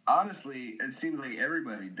 Honestly, it seems like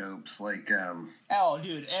everybody dopes. Like, oh,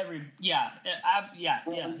 dude, yeah.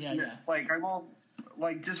 Like, I won't.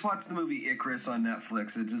 Like, just watch the movie Icarus on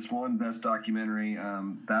Netflix. It just won Best Documentary.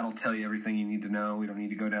 That'll tell you everything you need to know. We don't need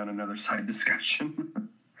to go down another side discussion.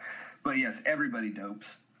 But yes, everybody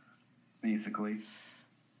dopes, basically.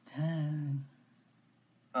 Dang.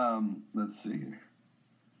 Let's see here.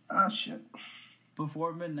 Ah, shit.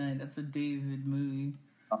 Before Midnight. That's a David movie.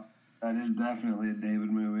 That is definitely a David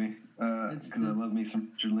movie. Because I love me some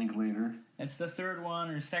Richard Linklater. It's the third one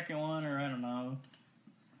or second one, or I don't know.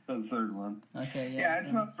 The third one. Okay, yeah. Yeah,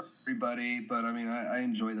 it's not for everybody, but I mean, I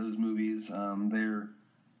enjoy those movies.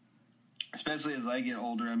 especially as I get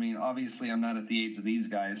older. I mean, obviously, I'm not at the age of these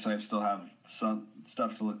guys, so I still have some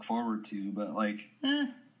stuff to look forward to. But like, I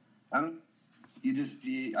don't.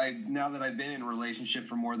 Now that I've been in a relationship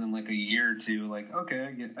for more than like a year or two, like, okay,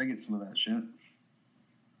 I get some of that shit.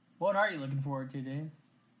 What are you looking forward to, Dave?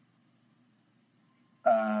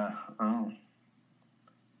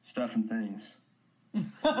 Stuff and things.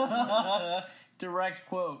 Direct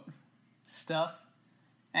quote. Stuff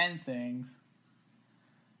and things.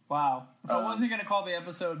 Wow. If I wasn't going to call the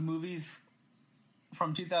episode Movies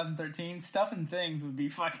from 2013, Stuff and Things would be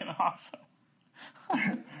fucking awesome.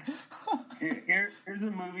 Here's a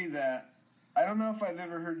movie that I don't know if I've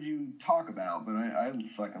ever heard you talk about, but I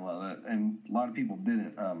fucking love it, and a lot of people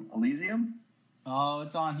didn't. Elysium? Oh,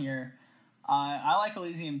 it's on here. I like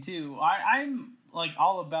Elysium too. I'm like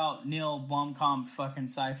all about Neil Blomkamp fucking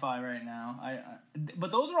sci-fi right now.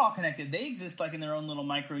 But those are all connected. They exist like in their own little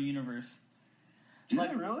micro universe. Do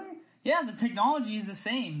they really? Yeah, the technology is the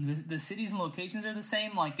same. The cities and locations are the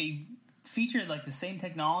same. Like they feature like the same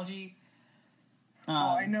technology.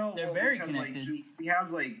 I know they're very because, connected. Like, he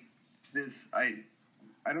has like this. I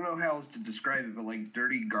don't know how else to describe it, but like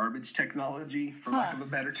dirty garbage technology, for lack of a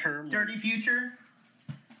better term. Dirty future.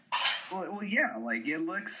 Well, yeah. Like it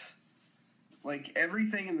looks like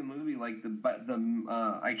everything in the movie. Like the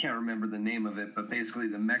I can't remember the name of it, but basically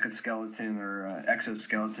the mecha skeleton or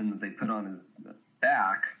exoskeleton that they put on his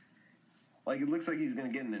back. Like it looks like he's gonna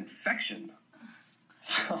get an infection.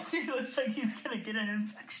 So It looks like he's gonna get an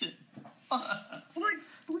infection. like,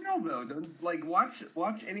 no, though. Don't, like, watch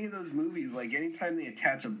any of those movies. Like, anytime they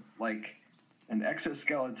attach an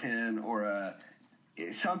exoskeleton or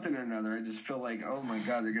something or another, I just feel like, oh my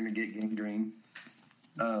god, they're gonna get gangrene.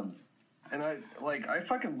 And I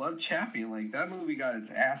fucking love Chappie. Like, that movie got its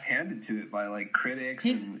ass handed to it by like critics,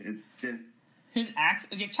 and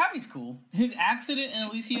Chappie's cool. His accident in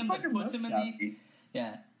Elysium that puts him in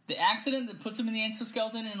the accident that puts him in the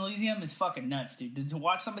exoskeleton in Elysium is fucking nuts, dude. To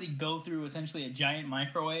watch somebody go through essentially a giant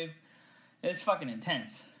microwave, it's fucking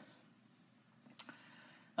intense.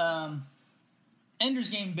 Ender's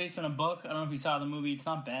Game based on a book. I don't know if you saw the movie. It's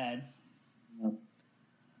not bad.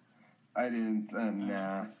 I didn't.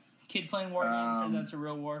 Nah. Kid playing war games. Says that's a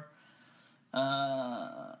real war.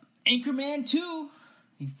 Anchorman 2.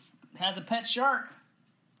 He has a pet shark.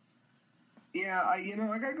 Yeah, I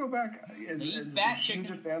gotta go back. As bat huge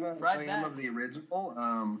chicken, a fan of, fried I am of bats. the original.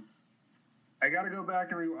 I gotta go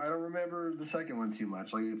back and I don't remember the second one too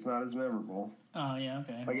much. Like, it's not as memorable. Oh yeah,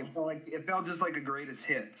 okay. Like it felt just like a greatest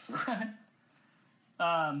hits.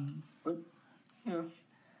 But,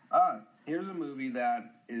 here's a movie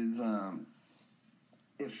that is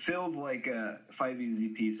it feels like 5 Easy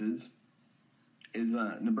Pieces. Is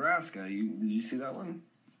Nebraska? Did you see that one?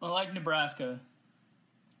 I like Nebraska.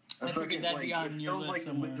 I figured that'd be on your list like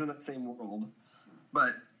somewhere. It lives in the same world,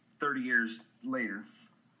 but 30 years later,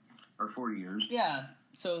 or 40 years. Yeah.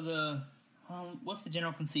 So what's the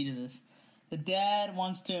general conceit of this? The dad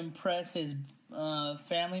wants to impress his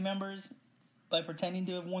family members by pretending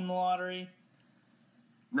to have won the lottery.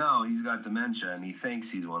 No, he's got dementia, and he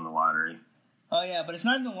thinks he's won the lottery. Oh yeah, but it's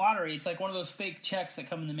not even the lottery. It's like one of those fake checks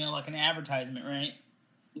that come in the mail, like an advertisement, right?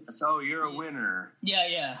 So you're a winner.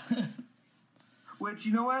 Yeah. Which,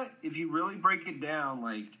 you know what? If you really break it down,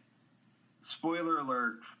 like, spoiler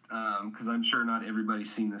alert, because I'm sure not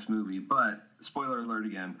everybody's seen this movie, but spoiler alert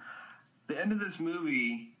again. The end of this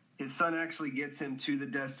movie, his son actually gets him to the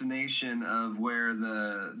destination of where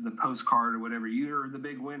the postcard or whatever, you're the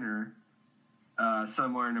big winner,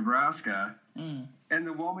 somewhere in Nebraska. Mm. And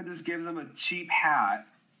the woman just gives him a cheap hat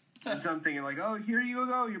and something, and like, oh, here you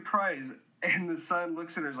go, your prize. And the son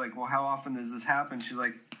looks at her and is like, well, how often does this happen? She's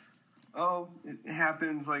like, oh, it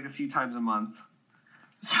happens like a few times a month.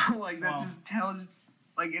 So, like, that just tells,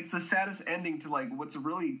 like, it's the saddest ending to, like, what's a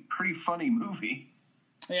really pretty funny movie.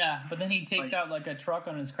 Yeah, but then he takes out, like, a truck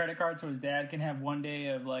on his credit card so his dad can have one day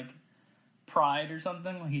of, like, pride or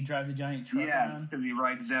something. Like, he drives a giant truck around. Because he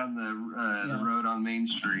rides down the road on Main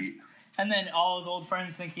Street. And then all his old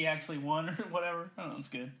friends think he actually won or whatever. Oh, that's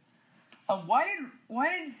good. Why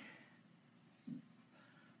did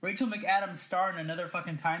Rachel McAdams star in another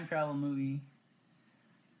fucking time travel movie?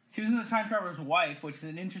 She was in The Time Traveler's Wife, which is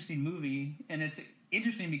an interesting movie, and it's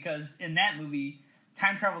interesting because in that movie,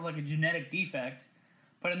 time travel is like a genetic defect.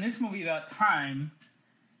 But in this movie about time,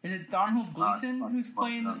 is it Donald Gleason who's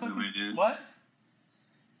playing the fucking... movie, dude. What?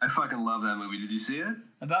 I fucking love that movie. Did you see it?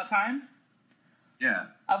 About time? Yeah.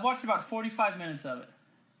 I've watched about 45 minutes of it.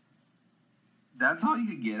 That's all you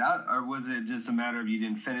could get out? Or was it just a matter of you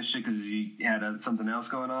didn't finish it because you had something else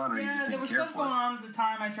going on? Or you just Yeah, didn't there was care stuff for going it? on at the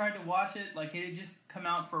time I tried to watch it. Like, it had just come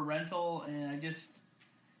out for rental, and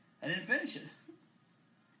I didn't finish it.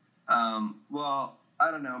 Well,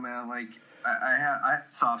 I don't know, man. Like, I have a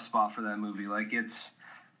soft spot for that movie. Like, it's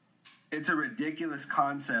a ridiculous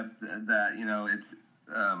concept that, you know,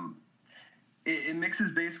 it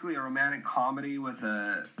mixes basically a romantic comedy with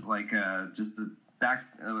just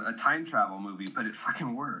a time travel movie, but it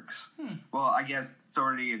fucking works. Well, I guess it's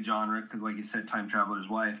already a genre because, like you said, time traveler's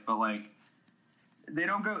wife, but like they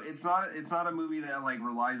don't go. It's not a movie that like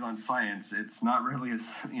relies on science. It's not really it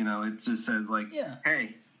just says like,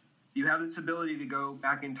 hey, you have this ability to go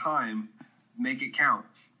back in time, make it count.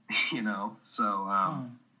 So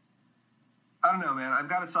I don't know, man. I've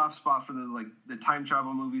got a soft spot for the time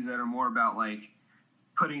travel movies that are more about like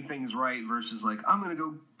putting things right versus like I'm gonna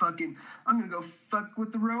go fuck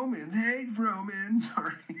with the Romans. Hey, Romans.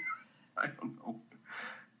 Or, I don't know.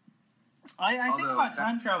 I think about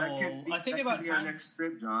time travel. I think that about could be time. our next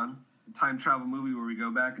script, John. A time travel movie where we go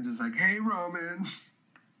back and just like, hey, Romans.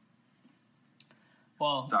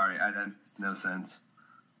 Well, sorry, that makes no sense.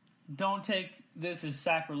 Don't take this as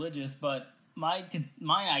sacrilegious, but my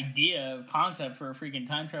concept for a freaking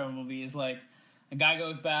time travel movie is like a guy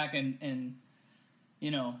goes back and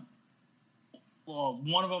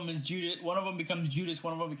one of them is Judas, one of them becomes Judas,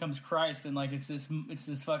 one of them becomes Christ, and like it's this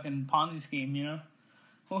fucking Ponzi scheme, you know?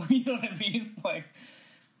 Well, you know what I mean? Like,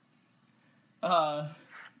 but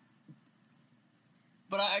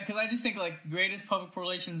because I just think like greatest public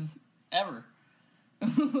relations ever.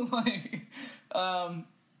 Like,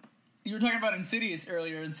 you were talking about Insidious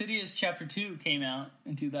earlier. Insidious Chapter 2 came out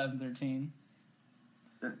in 2013.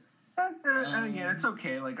 And again, it's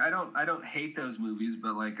okay. Like I don't hate those movies,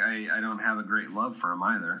 but like I don't have a great love for them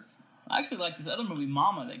either. I actually like this other movie,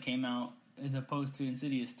 Mama, that came out as opposed to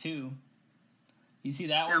Insidious 2. You see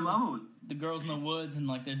that one? Yeah, Mama. The girls in the woods, and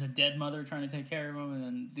like there's a dead mother trying to take care of them, and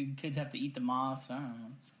then the kids have to eat the moths. I don't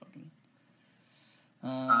know. It's fucking.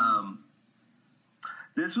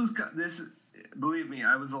 This. Believe me,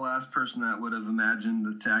 I was the last person that would have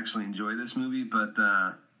imagined to actually enjoy this movie, but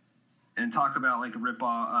and talk about like a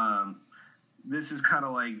ripoff. This is kind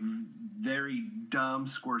of like very dumb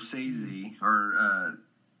Scorsese,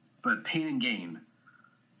 but Pain and Gain.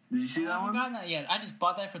 Did you see that I haven't one? gotten that yet. I just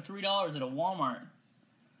bought that for $3 at a Walmart.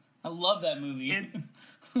 I love that movie. It's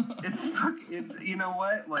you know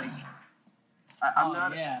what, like I'm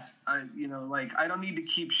not. Yeah. I don't need to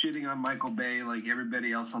keep shitting on Michael Bay like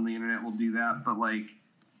everybody else on the internet will do that, but like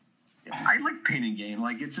I like Pain and Gain.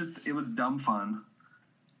 Like it was dumb fun.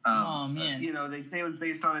 Oh man! They say it was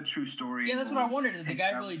based on a true story. Yeah, that's what I wondered. Did the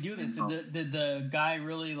guy really do this? Did the guy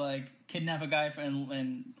really like kidnap a guy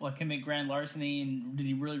and like commit grand larceny? And did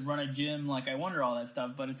he really run a gym? Like I wonder all that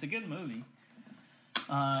stuff. But it's a good movie.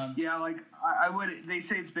 Yeah, like I would. They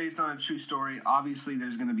say it's based on a true story. Obviously,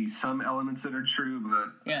 there's going to be some elements that are true,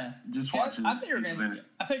 but yeah, just watch it. I think you're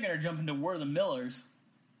gonna jump into We're the Millers.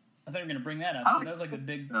 I think we're gonna bring that up. That was like a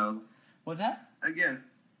big. What's that? Again,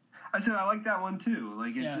 I said I like that one too.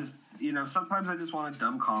 Like it's just sometimes I just want a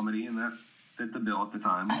dumb comedy, and that fit the bill at the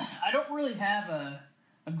time. I don't really have a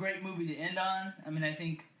great movie to end on. I mean, I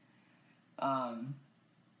think.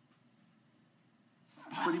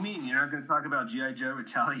 What do you mean? You're not going to talk about G.I. Joe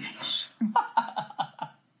Retaliation?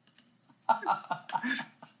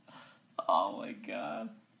 Oh my god!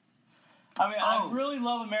 I mean, I really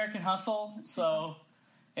love American Hustle, so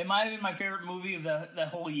it might have been my favorite movie of the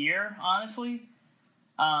whole year, honestly.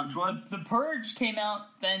 Which one? The Purge came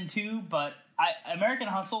out then too, but American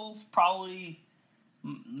Hustle's probably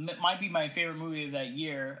might be my favorite movie of that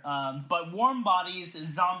year. But Warm Bodies, a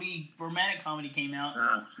zombie romantic comedy, came out.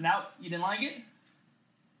 Now, you didn't like it?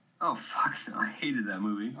 Oh fuck! No, I hated that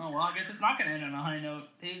movie. Oh well, I guess it's not going to end on a high note.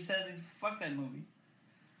 Dave says he's fuck that movie.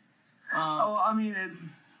 I mean,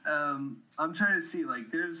 I'm trying to see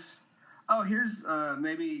like there's. Oh, here's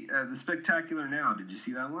maybe The Spectacular Now. Did you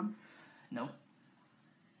see that one? Nope.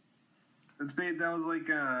 That was like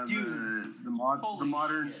the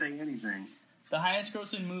modern shit. Say Anything. The highest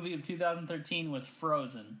grossing movie of 2013 was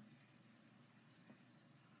Frozen.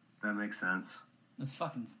 That makes sense.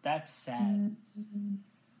 That's sad.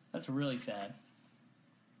 That's really sad.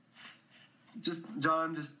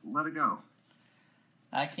 John, just let it go.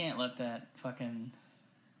 I can't let that fucking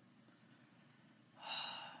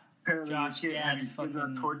Apparently Josh have your kids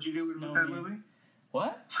not tortured you with that movie?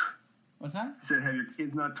 What? What's that? I said, have your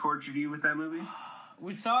kids not tortured you with that movie?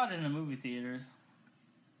 We saw it in the movie theaters.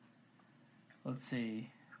 Let's see.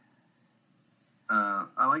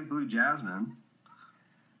 I like Blue Jasmine.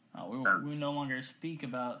 We no longer speak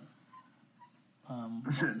about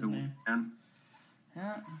what's his name?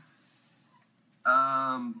 Yeah.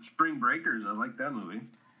 Spring Breakers. I like that movie.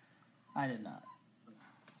 I did not.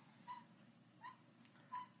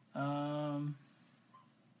 Let's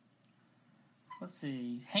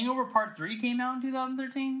see. Hangover Part 3 came out in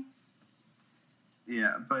 2013?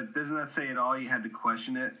 Yeah, but doesn't that say it all? You had to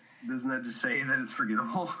question it. Doesn't that just say that it's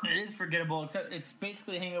forgettable? It is forgettable, except it's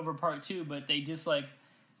basically Hangover Part 2, but they just, like,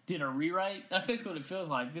 did a rewrite. That's basically what it feels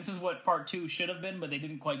like. This is what Part 2 should have been, but they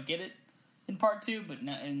didn't quite get it in Part 2, but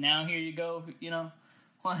now here you go, you know?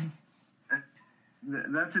 Like...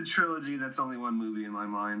 That's a trilogy. That's only one movie in my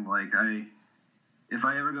mind. Like, if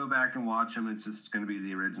I ever go back and watch them, it's just going to be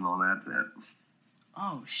the original, and that's it.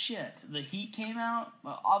 Oh, shit. The Heat came out?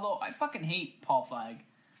 Although, I fucking hate Paul Feig.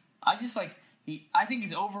 I just, like... I think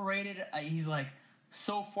he's overrated. He's, like,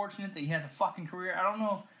 so fortunate that he has a fucking career. I don't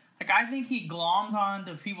know. Like, I think he gloms on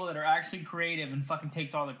to people that are actually creative and fucking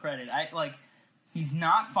takes all the credit. He's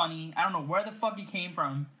not funny. I don't know where the fuck he came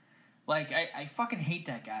from. Like, I fucking hate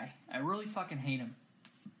that guy. I really fucking hate him.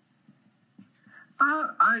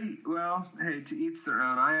 Well, hey, to each their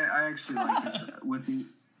own. I actually like this with the...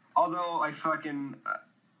 Although I fucking...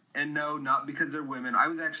 and no, not because they're women. I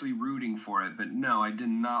was actually rooting for it, but no, I did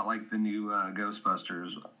not like the new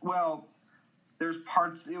Ghostbusters. Well, there's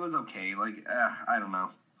parts... It was okay. Like, I don't know.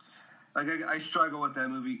 Like, I struggle with that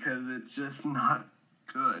movie because it's just not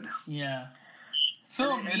good. Yeah.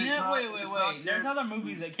 Philomena? Wait. There's other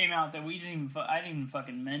movies that came out that I didn't even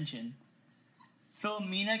fucking mention.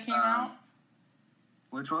 Philomena came out?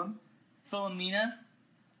 Which one? Philomena?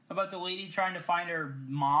 About the lady trying to find her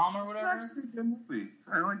mom or whatever? It's actually a good movie.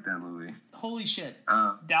 I like that movie. Holy shit.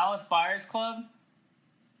 Dallas Buyers Club?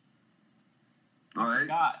 I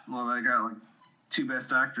forgot. Well, they got like two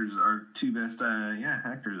best actors out of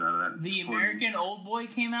that. The American Old Boy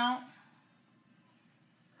came out?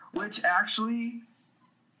 Which actually...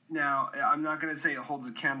 Now, I'm not going to say it holds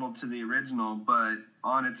a candle to the original, but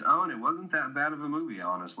on its own, it wasn't that bad of a movie,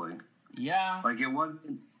 honestly. Yeah. Like, it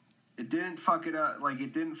didn't fuck it up like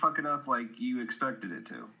you expected it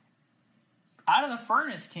to. Out of the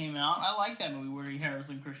Furnace came out. I like that movie, Woody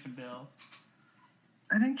Harrelson, Christian Bale.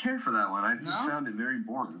 I didn't care for that one. I just found it very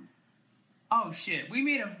boring. Oh, shit. We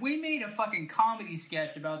made a fucking comedy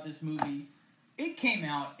sketch about this movie. It came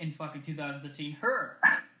out in fucking 2013. Her.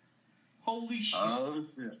 Holy shit. Oh,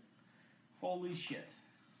 shit. Holy shit.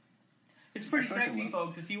 It's pretty sexy,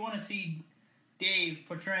 folks. If you want to see Dave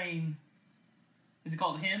portraying... Is it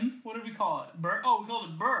called Him? What did we call it? Burr? Oh, we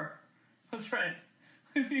called it Burr. That's right.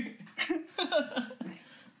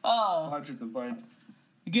 Watch it to find.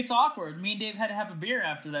 It gets awkward. Me and Dave had to have a beer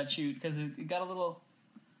after that shoot because it got a little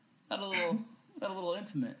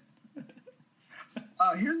intimate.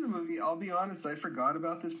 Here's a movie. I'll be honest, I forgot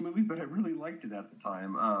about this movie, but I really liked it at the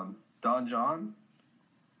time. Don John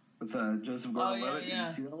with Joseph Gordon-Levitt. Yeah. Did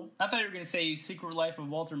you see that one? I thought you were going to say Secret Life of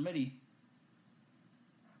Walter Mitty.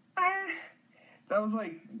 That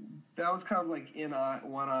was kind of like in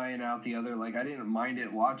one eye and out the other. Like, I didn't mind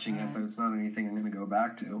it watching it, but it's not anything I'm going to go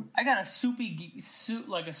back to. I got a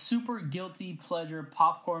super guilty pleasure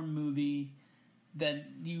popcorn movie that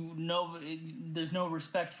there's no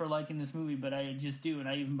respect for liking this movie, but I just do, and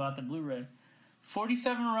I even bought the Blu-ray.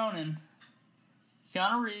 47 Ronin.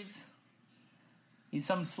 Keanu Reeves. He's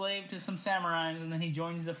some slave to some samurais, and then he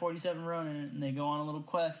joins the 47 Ronin, and they go on a little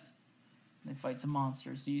quest. They fight some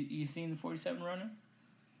monsters. You seen the 47 Ronin?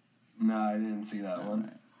 No, I didn't see that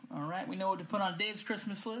one. All right, we know what to put on Dave's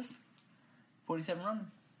Christmas list. 47 Ronin.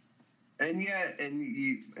 And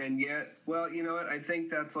yet, well, you know what? I think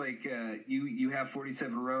that's like you have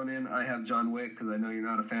 47 Ronin. I have John Wick because I know you're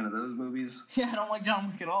not a fan of those movies. Yeah, I don't like John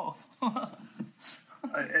Wick at all.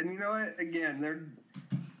 And you know what? Again,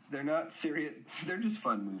 they're not serious. They're just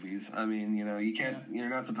fun movies. I mean, you know, you can't. Yeah. You're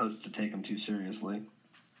not supposed to take them too seriously.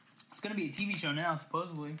 It's going to be a TV show now,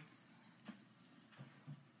 supposedly.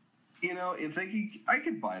 You know, if they could, I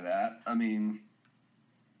could buy that. I mean,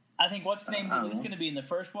 I think what's his name's at least going to be in the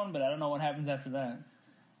first one, but I don't know what happens after that.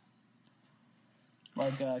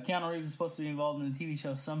 Like Keanu Reeves is supposed to be involved in the TV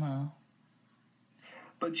show somehow.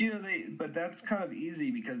 But you know, but that's kind of easy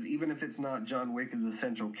because even if it's not John Wick as a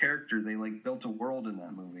central character, they like built a world in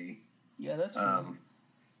that movie. Yeah, that's true.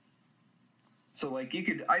 So like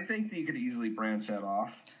I think that you could easily branch that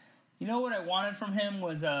off. You know what I wanted from him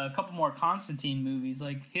was a couple more Constantine movies.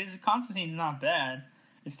 Like, his Constantine's not bad.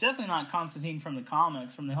 It's definitely not Constantine from the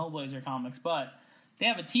comics, from the Hellblazer comics, but they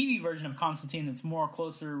have a TV version of Constantine that's more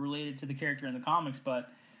closer related to the character in the comics, but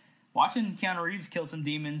watching Keanu Reeves kill some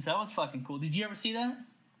demons, that was fucking cool. Did you ever see that?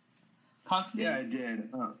 Constantine? Yeah, I did.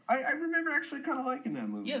 I remember actually kind of liking that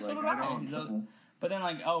movie. Yeah, so did I. But then,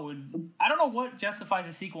 like, I don't know what justifies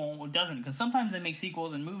a sequel and what doesn't, because sometimes they make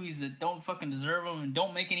sequels in movies that don't fucking deserve them and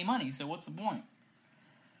don't make any money, so what's the point?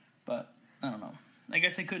 But, I don't know. I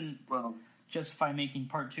guess they couldn't justify making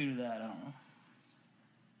part 2 to that. I don't know.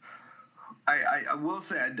 I will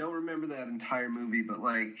say I don't remember that entire movie, but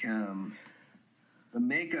like the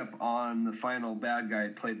makeup on the final bad guy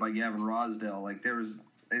played by Gavin Rossdale, like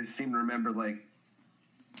I seem to remember like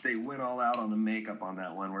they went all out on the makeup on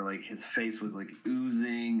that one, where like his face was like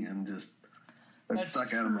oozing and just That's stuck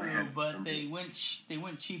true, out of my head. but they went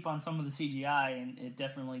cheap on some of the CGI, and it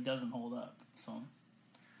definitely doesn't hold up. So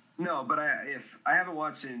No, but I haven't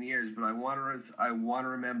watched it in years, but I want to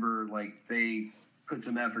remember like they put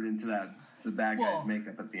some effort into the bad guy's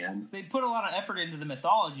makeup at the end. they put a lot of effort into the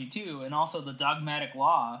mythology too, and also the dogmatic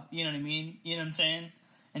law. You know what I mean? You know what I'm saying?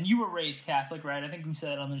 And you were raised Catholic, right? I think we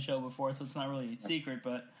said it on the show before, so it's not really a secret.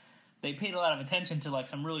 But they paid a lot of attention to like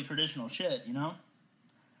some really traditional shit. You know,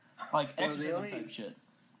 like exorcism type shit.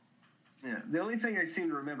 Yeah, the only thing I seem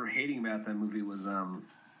to remember hating about that movie was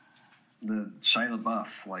the Shia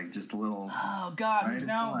LaBeouf, like just a little. Oh God, he's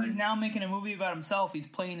now making a movie about himself. He's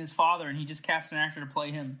playing his father, and he just cast an actor to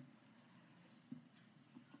play him.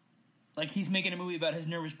 Like he's making a movie about his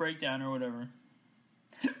nervous breakdown or whatever.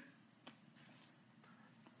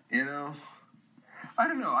 You know, I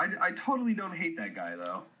don't know. I totally don't hate that guy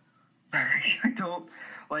though. I don't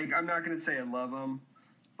like. I'm not gonna say I love him,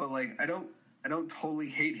 but like I don't totally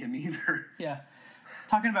hate him either. Yeah.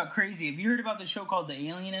 Talking about crazy, have you heard about the show called The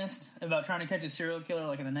Alienist? About trying to catch a serial killer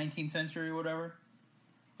like in the 19th century or whatever?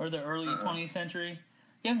 Or the early 20th century?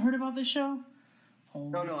 You haven't heard about this show?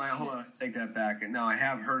 Hold on, I take that back. No, I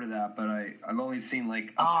have heard of that, but I've only seen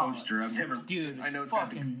like a poster. I've never. Dude, I know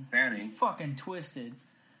it's fucking twisted.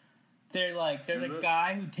 They're like, there's a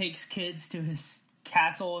guy who takes kids to his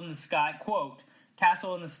castle in the sky, quote,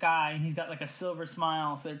 castle in the sky, and he's got like a silver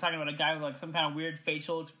smile. So they're talking about a guy with like some kind of weird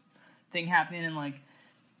facial thing happening, and like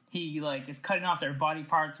he like is cutting off their body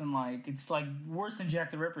parts, and like it's like worse than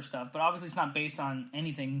Jack the Ripper stuff. But obviously it's not based on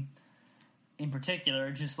anything in particular.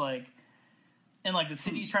 It's just like, and like the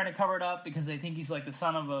city's trying to cover it up because they think he's like the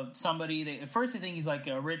son of somebody. At first they think he's like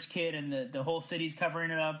a rich kid, and the whole city's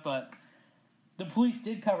covering it up, but the police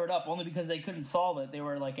did cover it up only because they couldn't solve it. They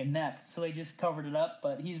were like inept, so they just covered it up.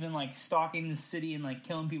 But he's been like stalking the city and like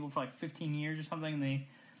killing people for like 15 years or something. And they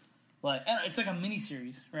like, it's like a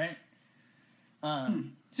miniseries, right?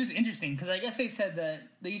 It's just interesting because I guess they said that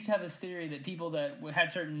they used to have this theory that people that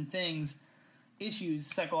had certain issues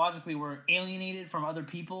psychologically were alienated from other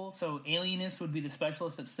people. So alienists would be the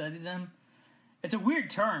specialists that study them. It's a weird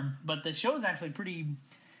term, but the show is actually pretty.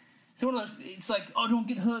 It's one of those. It's like, oh, don't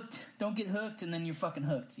get hooked, and then you're fucking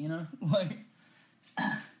hooked. You know, like.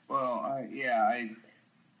 Well,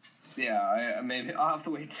 maybe I'll have to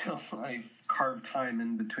wait till I carve time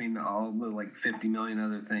in between all the like 50 million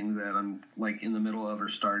other things that I'm like in the middle of or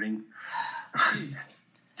starting.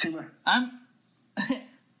 Dude, I'm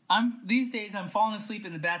these days I'm falling asleep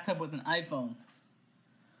in the bathtub with an iPhone.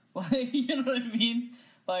 Like, you know what I mean?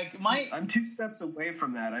 Like I'm 2 steps away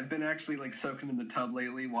from that. I've been actually like soaking in the tub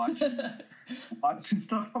lately, watching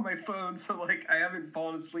stuff on my phone. So like I haven't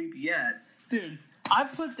fallen asleep yet. Dude, I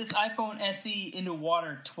put this iPhone SE into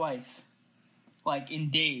water twice, like in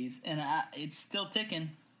days, and it's still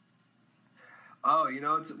ticking. Oh, you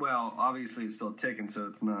know, obviously it's still ticking, so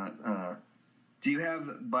it's not. Do you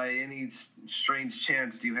have, by any strange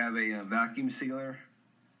chance, do you have a vacuum sealer?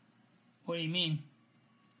 What do you mean?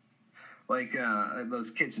 Like those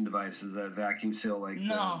kitchen devices that vacuum seal, like.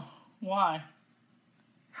 No, why?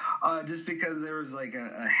 Just because there was like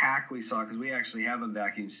a hack we saw, because we actually have a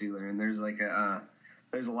vacuum sealer, and there's like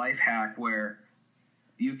there's a life hack where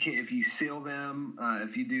you can, if you seal them,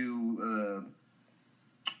 if you do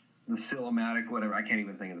the Seal-O-Matic, whatever, I can't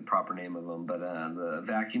even think of the proper name of them, but the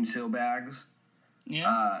vacuum seal bags.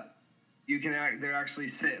 Yeah. You can they're actually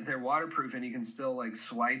they're waterproof, and you can still like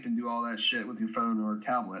swipe and do all that shit with your phone or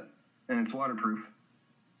tablet, and it's waterproof.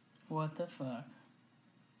 What the fuck?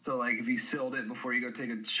 So like if you sealed it before you go take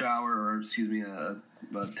a shower or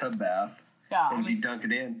a tub bath, if you dunk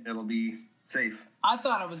it in, it'll be safe. I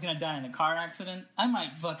thought I was gonna die in a car accident. I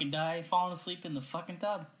might fucking die falling asleep in the fucking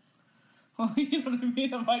tub. You know what I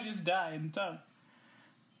mean? I might just die in the tub.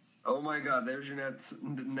 Oh my god, there's your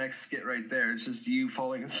next skit right there. It's just you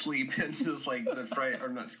falling asleep and just like the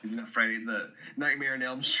the Nightmare on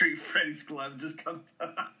Elm Street Freddy's glove just comes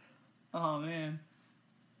out. Oh man.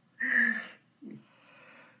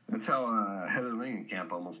 That's how Heather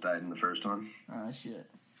Langenkamp almost died in the first one. Oh shit.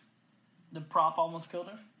 The prop almost killed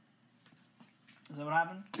her? Is that what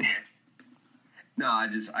happened? No, I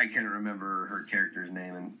can't remember her character's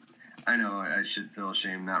name, and I know I should feel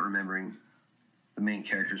ashamed not remembering the main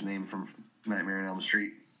character's name from Nightmare on Elm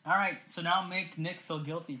Street. All right, so now make Nick feel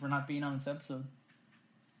guilty for not being on this episode.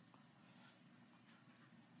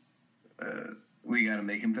 We gotta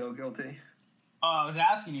make him feel guilty. Oh, I was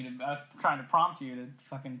asking you to. I was trying to prompt you to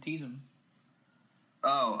fucking tease him.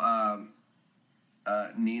 Oh,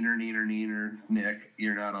 neener, Nick,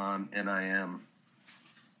 you're not on, and I am.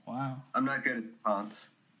 Wow. I'm not good at taunts.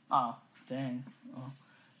 Oh, dang. Well,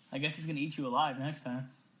 I guess he's gonna eat you alive next time.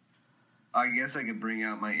 I guess I could bring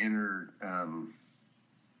out my inner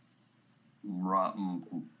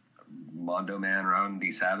Mondo Man, Ron D.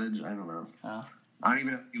 Savage. I don't know. Oh. I don't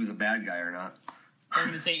even know if he was a bad guy or not. They're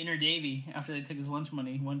gonna say Inner Davy after they took his lunch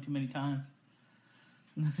money one too many times.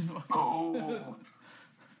 Oh.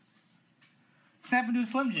 Snap into a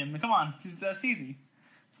Slim Jim. Come on, that's easy.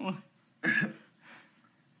 This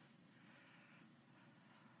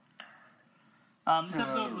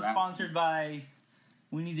episode was sponsored by.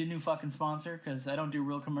 We need a new fucking sponsor because I don't do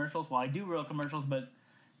real commercials. Well, I do real commercials, but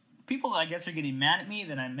people, I guess, are getting mad at me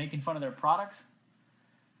that I'm making fun of their products.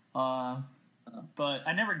 But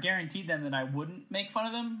I never guaranteed them that I wouldn't make fun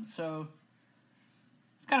of them, so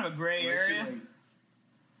it's kind of a gray area.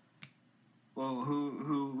 Well,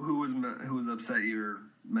 who was upset you were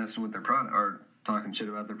messing with their product or talking shit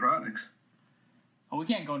about their products? Oh, we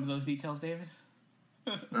can't go into those details, David.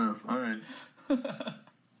 Oh, all right.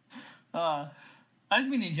 I just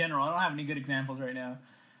mean in general. I don't have any good examples right now.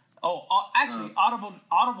 Oh, actually,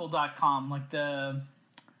 Audible.com, like does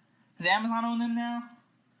Amazon own them now?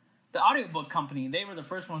 The audiobook company, they were the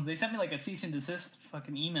first ones. They sent me like a cease and desist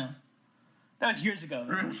fucking email. That was years ago.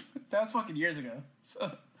 That was fucking years ago.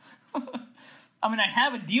 So, I mean, I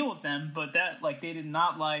have a deal with them, but that, like, they did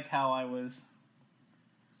not like how I was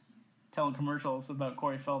telling commercials about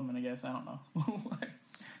Corey Feldman, I guess. I don't know.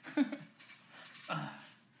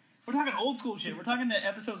 We're talking old school shit. We're talking to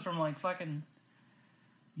episodes from, like, fucking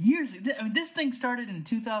years. I mean, this thing started in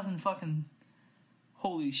 2000 fucking...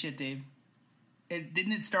 Holy shit, Dave.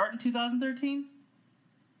 Didn't it start in 2013?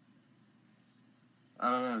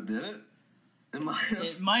 I don't know. Did it?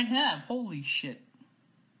 It might have. Holy shit.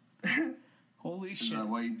 Holy shit. Is that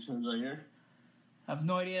why you chose that year? I have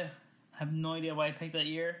no idea. I have no idea why I picked that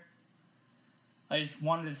year. I just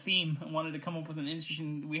wanted a theme. I wanted to come up with an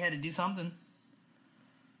interesting... We had to do something.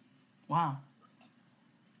 Wow.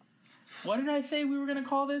 What did I say we were going to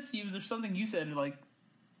call this? Was there something you said like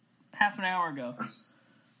half an hour ago?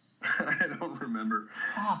 I don't remember.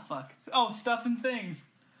 Ah, fuck. Oh, stuff and things.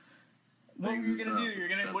 What Things were you and going to do?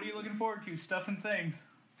 stuff. What are you looking forward to? Stuff and things.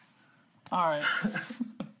 All right.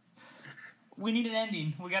 We need an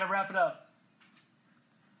ending. We got to wrap it up.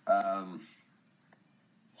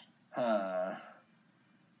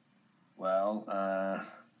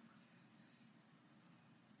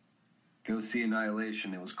 Go see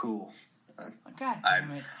Annihilation. It was cool. God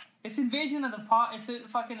damn it. It's Invasion of the It's a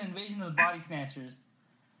fucking Invasion of the Body Snatchers.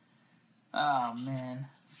 Oh, man.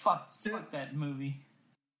 Fuck that movie.